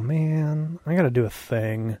 "Oh, man, I got to do a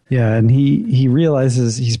thing." Yeah, and he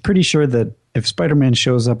realizes he's pretty sure that if Spider-Man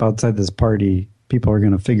shows up outside this party, people are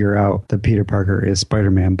going to figure out that Peter Parker is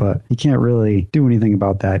Spider-Man, but he can't really do anything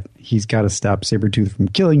about that. He's got to stop Sabretooth from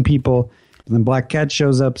killing people. And then Black Cat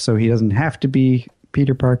shows up, so he doesn't have to be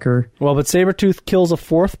Peter Parker. Well, but Sabretooth kills a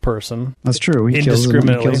fourth person. That's true. He kills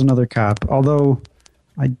another cop, although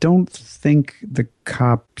I don't think the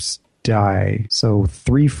cops die. So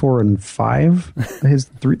 3, 4, and 5, his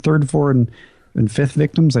third, 4, and 5th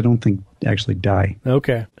victims, I don't think actually die.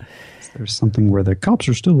 Okay. There's something where the cops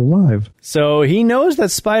are still alive. So he knows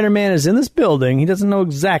that Spider-Man is in this building. He doesn't know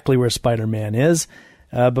exactly where Spider-Man is.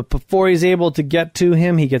 But before he's able to get to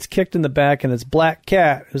him, he gets kicked in the back, and it's Black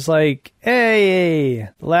Cat who's like, "Hey,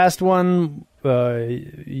 the last one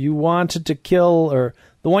you wanted to kill, or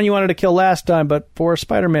the one you wanted to kill last time, but poor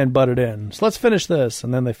Spider-Man butted in. So let's finish this."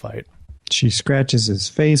 And then they fight. She scratches his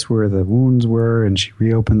face where the wounds were, and she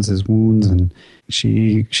reopens his wounds, and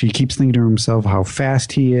she keeps thinking to herself how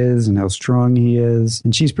fast he is and how strong he is.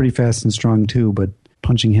 And she's pretty fast and strong too, but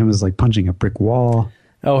punching him is like punching a brick wall.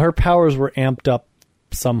 Oh, her powers were amped up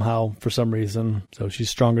somehow for some reason, so she's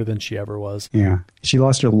stronger than she ever was. Yeah. She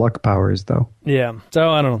lost her luck powers, though. Yeah. So,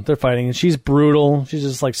 I don't know. They're fighting, and she's brutal. She's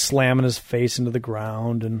just, like, slamming his face into the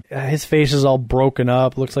ground, and his face is all broken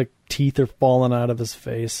up. Looks like teeth are falling out of his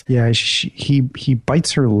face. Yeah, he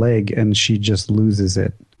bites her leg, and she just loses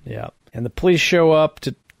it. Yeah. And the police show up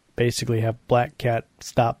to basically have Black Cat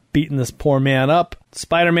stop beating this poor man up.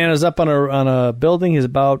 Spider-Man is up on a building. He's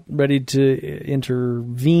about ready to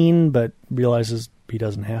intervene, but realizes he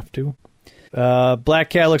doesn't have to. Black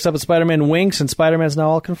Cat looks up at Spider-Man, winks, and Spider-Man's now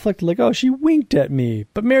all conflicted. Like, "Oh, she winked at me.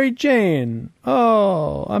 But Mary Jane.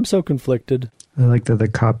 Oh, I'm so conflicted." I like that the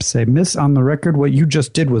cops say, "Miss, on the record, what you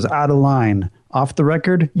just did was out of line. Off the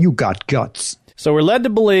record, you got guts." So we're led to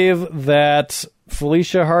believe that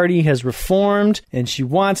Felicia Hardy has reformed and she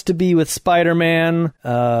wants to be with Spider-Man.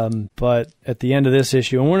 But at the end of this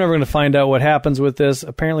issue, and we're never going to find out what happens with this,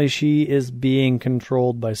 apparently she is being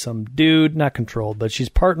controlled by some dude. Not controlled, but she's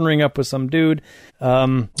partnering up with some dude.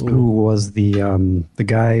 Who was the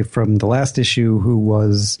guy from the last issue who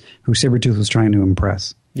Sabretooth was trying to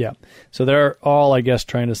impress. Yeah. So they're all, I guess,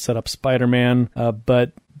 trying to set up Spider-Man.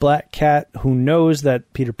 But Black Cat, who knows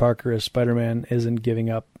that Peter Parker is Spider-Man, isn't giving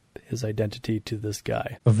up his identity to this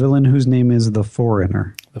guy. A villain whose name is the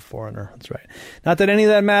Foreigner. The Foreigner, that's right. Not that any of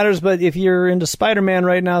that matters, but if you're into Spider-Man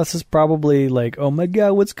right now, this is probably like, oh my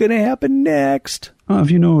god, what's going to happen next? Well, if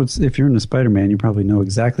you're into Spider-Man, you probably know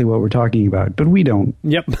exactly what we're talking about, but we don't.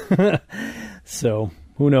 Yep. So,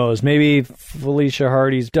 who knows? Maybe Felicia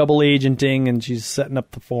Hardy's double agenting and she's setting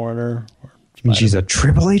up the Foreigner. And she's a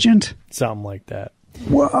triple agent? Something like that.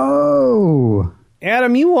 Whoa!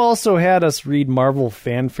 Adam, you also had us read Marvel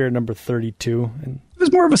Fanfare number 32. And it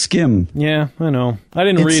was more of a skim. Yeah, I know. I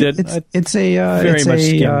didn't read it. It's a very much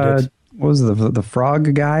skimmed it. What was it, the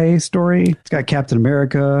Frog Guy story? It's got Captain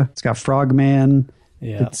America. It's got Frogman.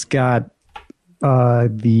 Yeah. It's got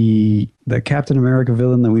the Captain America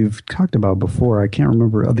villain that we've talked about before. I can't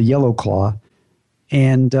remember. The Yellow Claw.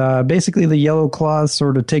 And basically the Yellow Claw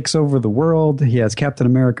sort of takes over the world. He has Captain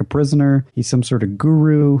America prisoner. He's some sort of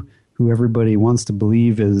guru who everybody wants to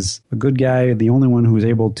believe is a good guy. The only one who is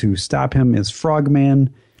able to stop him is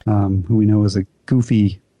Frogman, who we know is a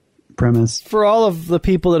goofy premise. For all of the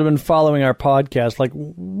people that have been following our podcast, like,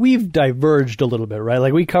 we've diverged a little bit, right?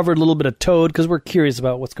 Like, we covered a little bit of Toad because we're curious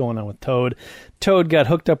about what's going on with Toad. Toad got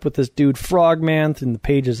hooked up with this dude Frogman in the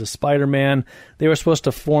pages of Spider-Man. They were supposed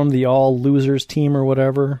to form the All Losers team or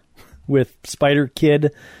whatever with Spider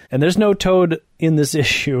Kid, and there's no Toad in this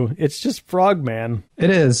issue. It's just Frogman. It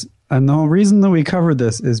is. And the whole reason that we covered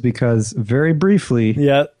this is because very briefly,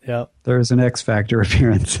 there's an X Factor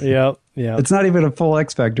appearance. Yeah. It's not even a full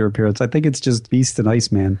X Factor appearance. I think it's just Beast and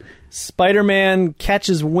Iceman. Spider-Man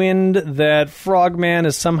catches wind that Frogman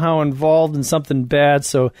is somehow involved in something bad,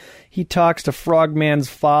 so he talks to Frogman's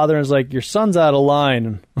father and is like, your son's out of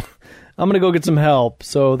line. I'm going to go get some help.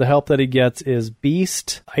 So the help that he gets is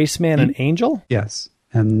Beast, Iceman, and Angel? Yes,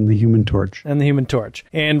 and the Human Torch.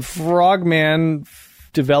 And Frogman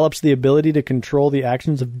develops the ability to control the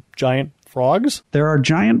actions of giant frogs? There are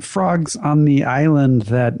giant frogs on the island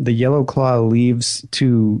that the Yellow Claw leaves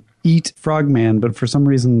to eat Frogman, but for some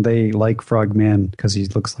reason they like Frogman because he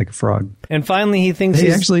looks like a frog. And finally he thinks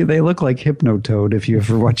they look like Hypnotoad if you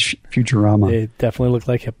ever watch Futurama. They definitely look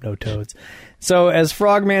like Hypnotoads. So as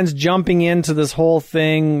Frogman's jumping into this whole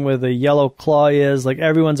thing where the Yellow Claw is, like,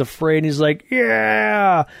 everyone's afraid. He's like,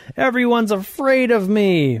 yeah, everyone's afraid of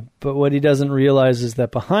me. But what he doesn't realize is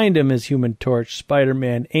that behind him is Human Torch,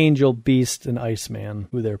 Spider-Man, Angel, Beast, and Iceman,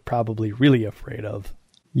 who they're probably really afraid of.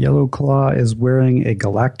 Yellow Claw is wearing a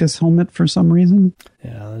Galactus helmet for some reason.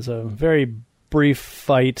 Yeah, there's a very brief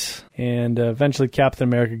fight, and eventually Captain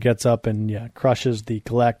America gets up and crushes the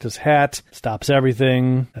Galactus hat, stops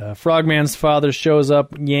everything. Frogman's father shows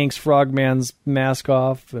up, yanks Frogman's mask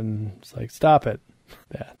off, and it's like, stop it.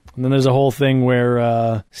 Bad. And then there's a whole thing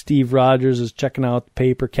where Steve Rogers is checking out the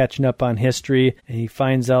paper, catching up on history, and he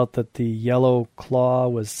finds out that the Yellow Claw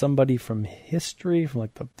was somebody from history, from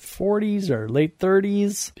like the 40s or late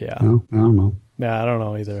 30s. Yeah. No, I don't know. Yeah, I don't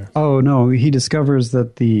know either. Oh no, he discovers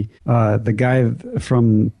that the guy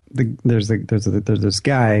from there's this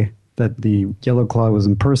guy that the Yellow Claw was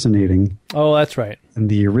impersonating. Oh, that's right. And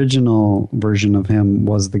the original version of him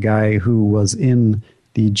was the guy who was in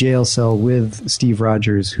the jail cell with Steve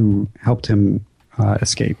Rogers, who helped him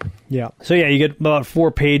escape. Yeah. So you get about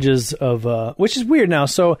 4 pages of, which is weird now.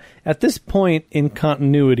 So at this point in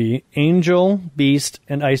continuity, Angel, Beast,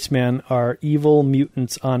 and Iceman are evil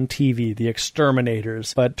mutants on TV, the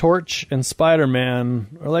Exterminators. But Torch and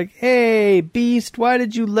Spider-Man are like, hey, Beast, why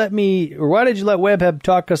did you let Webhead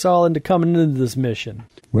talk us all into coming into this mission?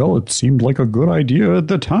 Well, it seemed like a good idea at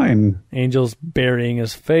the time. Angel's burying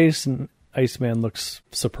his face, and Iceman looks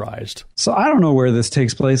surprised. So I don't know where this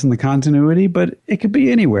takes place in the continuity, but it could be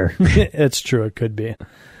anywhere. It's true, it could be.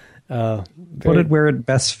 Put it where it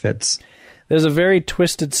best fits. There's a very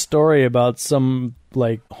twisted story about some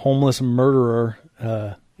like homeless murderer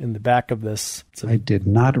in the back of this. I did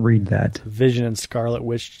not read that. Vision and Scarlet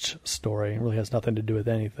Witch story. It really has nothing to do with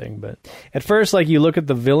anything. But at first, like, you look at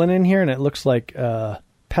the villain in here, and it looks like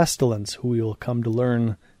Pestilence, who we will come to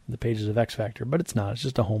learn the pages of X Factor, but it's not. It's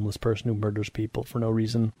just a homeless person who murders people for no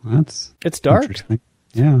reason. It's dark. Interesting.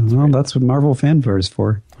 Yeah, well, that's what Marvel Fanfare is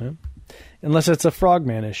for. Yeah. Unless it's a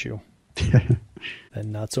Frogman issue.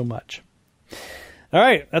 Then not so much. All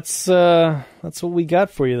right, that's what we got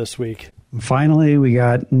for you this week. Finally, we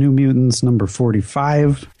got New Mutants number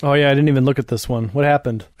 45. Oh, yeah, I didn't even look at this one. What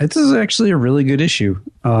happened? This is actually a really good issue.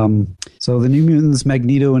 So the New Mutants,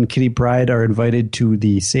 Magneto and Kitty Pryde, are invited to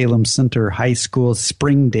the Salem Center High School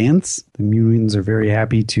spring dance. The New Mutants are very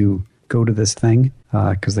happy to go to this thing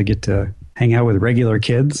because they get to hang out with regular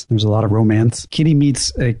kids. There's a lot of romance. Kitty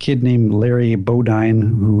meets a kid named Larry Bodine,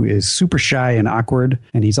 who is super shy and awkward,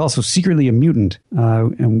 and he's also secretly a mutant.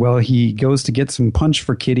 And while he goes to get some punch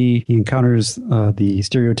for Kitty, he encounters the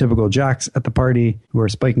stereotypical jocks at the party who are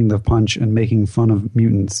spiking the punch and making fun of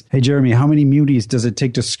mutants. Hey, Jeremy, how many muties does it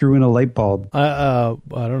take to screw in a light bulb? I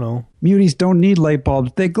don't know. Muties don't need light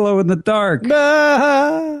bulbs. They glow in the dark.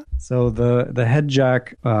 Ah! So the head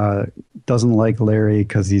jock doesn't like Larry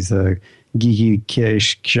because he's a geeky,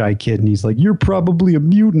 shy kid, and he's like, "You're probably a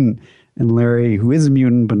mutant." And Larry, who is a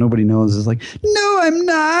mutant but nobody knows, is like, "No, I'm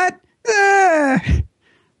not." Ah!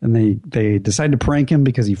 And they decide to prank him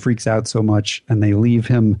because he freaks out so much, and they leave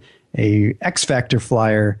him a X Factor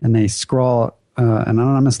flyer, and they scrawl an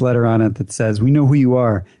anonymous letter on it that says, "We know who you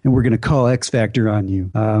are, and we're going to call X Factor on you."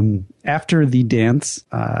 After the dance,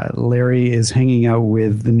 Larry is hanging out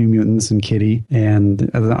with the New Mutants and Kitty, and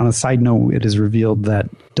on a side note, it is revealed that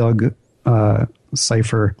Doug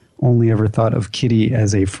Cypher only ever thought of Kitty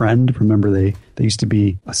as a friend. Remember, they used to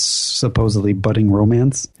be a supposedly budding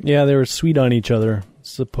romance. Yeah, they were sweet on each other.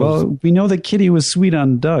 Well, we know that Kitty was sweet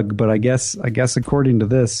on Doug, but I guess according to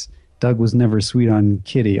this, Doug was never sweet on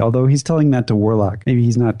Kitty, although he's telling that to Warlock. Maybe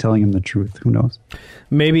he's not telling him the truth. Who knows?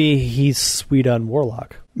 Maybe he's sweet on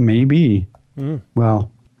Warlock. Maybe.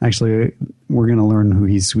 Well, actually, we're going to learn who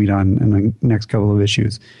he's sweet on in the next couple of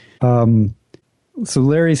issues. So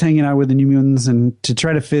Larry's hanging out with the New Mutants, and to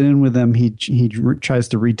try to fit in with them, he tries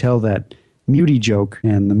to retell that mutie joke,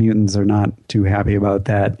 and the mutants are not too happy about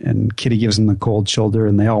that. And Kitty gives him the cold shoulder,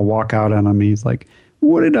 and they all walk out on him. He's like,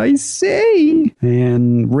 "What did I say?"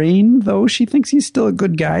 And Rain, though, she thinks he's still a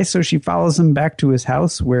good guy, so she follows him back to his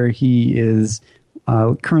house where he is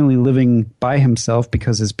currently living by himself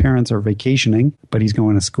because his parents are vacationing, but he's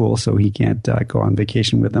going to school, so he can't go on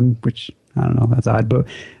vacation with them, which, I don't know, that's odd. But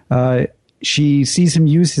she sees him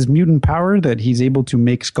use his mutant power that he's able to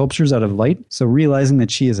make sculptures out of light. So realizing that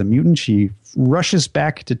she is a mutant, she rushes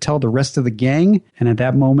back to tell the rest of the gang. And at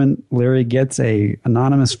that moment, Larry gets a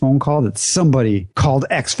anonymous phone call that somebody called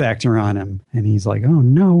X Factor on him. And he's like, "Oh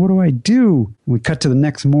no, what do I do?" We cut to the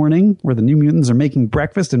next morning where the New Mutants are making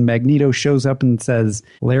breakfast, and Magneto shows up and says,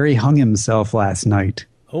 "Larry hung himself last night."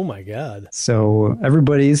 Oh my God. So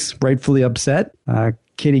everybody's rightfully upset.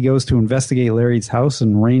 Kitty goes to investigate Larry's house,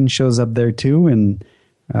 and Rain shows up there too. And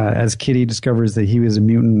as Kitty discovers that he was a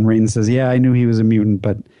mutant, Rain says, "Yeah, I knew he was a mutant,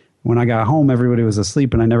 but when I got home, everybody was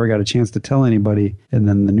asleep, and I never got a chance to tell anybody." And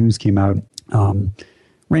then the news came out.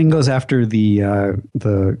 Rain goes after the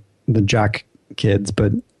jock kids,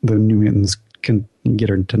 but the New Mutants can get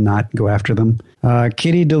her to not go after them.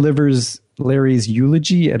 Kitty delivers Larry's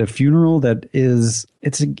eulogy at a funeral that is,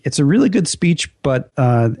 it's a really good speech, but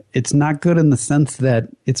it's not good in the sense that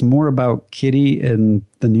it's more about Kitty and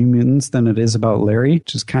the New Mutants than it is about Larry,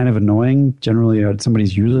 which is kind of annoying. Generally, at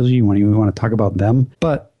somebody's eulogy, when you want to talk about them.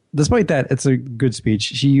 But despite that, it's a good speech.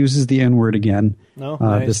 She uses the N-word again. Oh,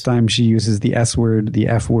 nice. This time she uses the S-word, the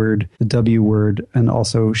F-word, the W-word, and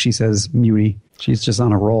also she says mutie. She's just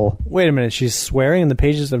on a roll. Wait a minute. She's swearing in the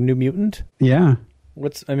pages of New Mutant? Yeah.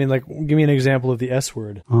 Give me an example of the S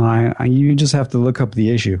word. You just have to look up the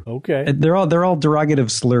issue. Okay. They're all derogative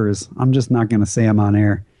slurs. I'm just not going to say them on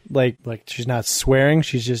air. Like she's not swearing.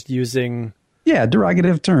 She's just using. Yeah,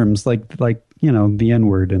 derogative terms like the N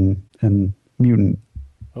word and mutant.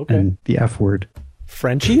 Okay. And the F word.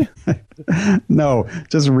 Frenchie? No,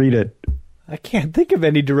 just read it. I can't think of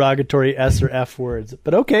any derogatory S or F words,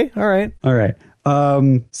 but okay. All right. All right.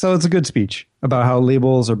 So it's a good speech about how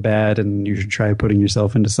labels are bad and you should try putting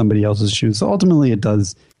yourself into somebody else's shoes. So ultimately it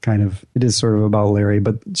is sort of about Larry,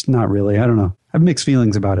 but it's not really. I don't know. I have mixed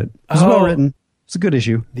feelings about it. It's well written. It's a good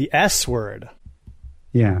issue. The S word.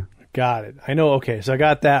 Yeah. Got it. I know. Okay. So I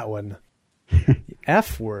got that one. The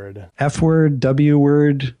F word. F word, W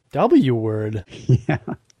word. W word. Yeah.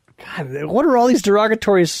 God, what are all these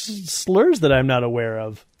derogatory slurs that I'm not aware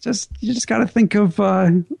of? You just got to think of,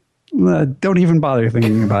 don't even bother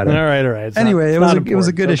thinking about it. All right. Anyway, it was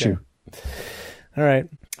a good issue. All right.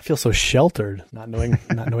 I feel so sheltered not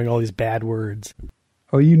knowing all these bad words.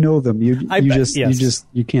 Oh, you know them. You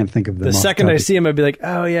can't think of them. The second I see them, I'd be like,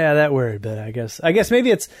 "Oh yeah, that word." But I guess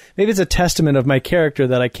maybe it's a testament of my character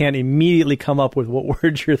that I can't immediately come up with what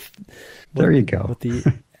word you're. There you go. With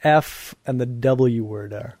the F and the W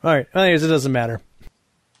word are. All right. Anyways, it doesn't matter.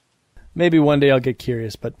 Maybe one day I'll get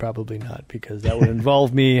curious, but probably not, because that would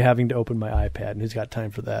involve me having to open my iPad, and who's got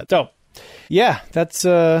time for that? So, yeah, that's.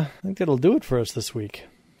 I think that'll do it for us this week.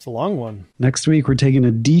 It's a long one. Next week, we're taking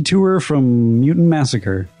a detour from Mutant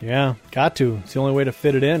Massacre. Yeah, got to. It's the only way to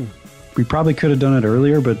fit it in. We probably could have done it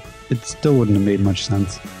earlier, but it still wouldn't have made much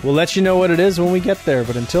sense. We'll let you know what it is when we get there,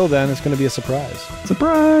 but until then, it's going to be a surprise.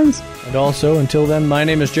 Surprise! And also, until then, my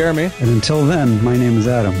name is Jeremy. And until then, my name is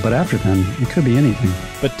Adam. But after then, it could be anything.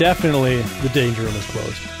 But definitely, the danger room is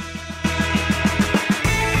closed.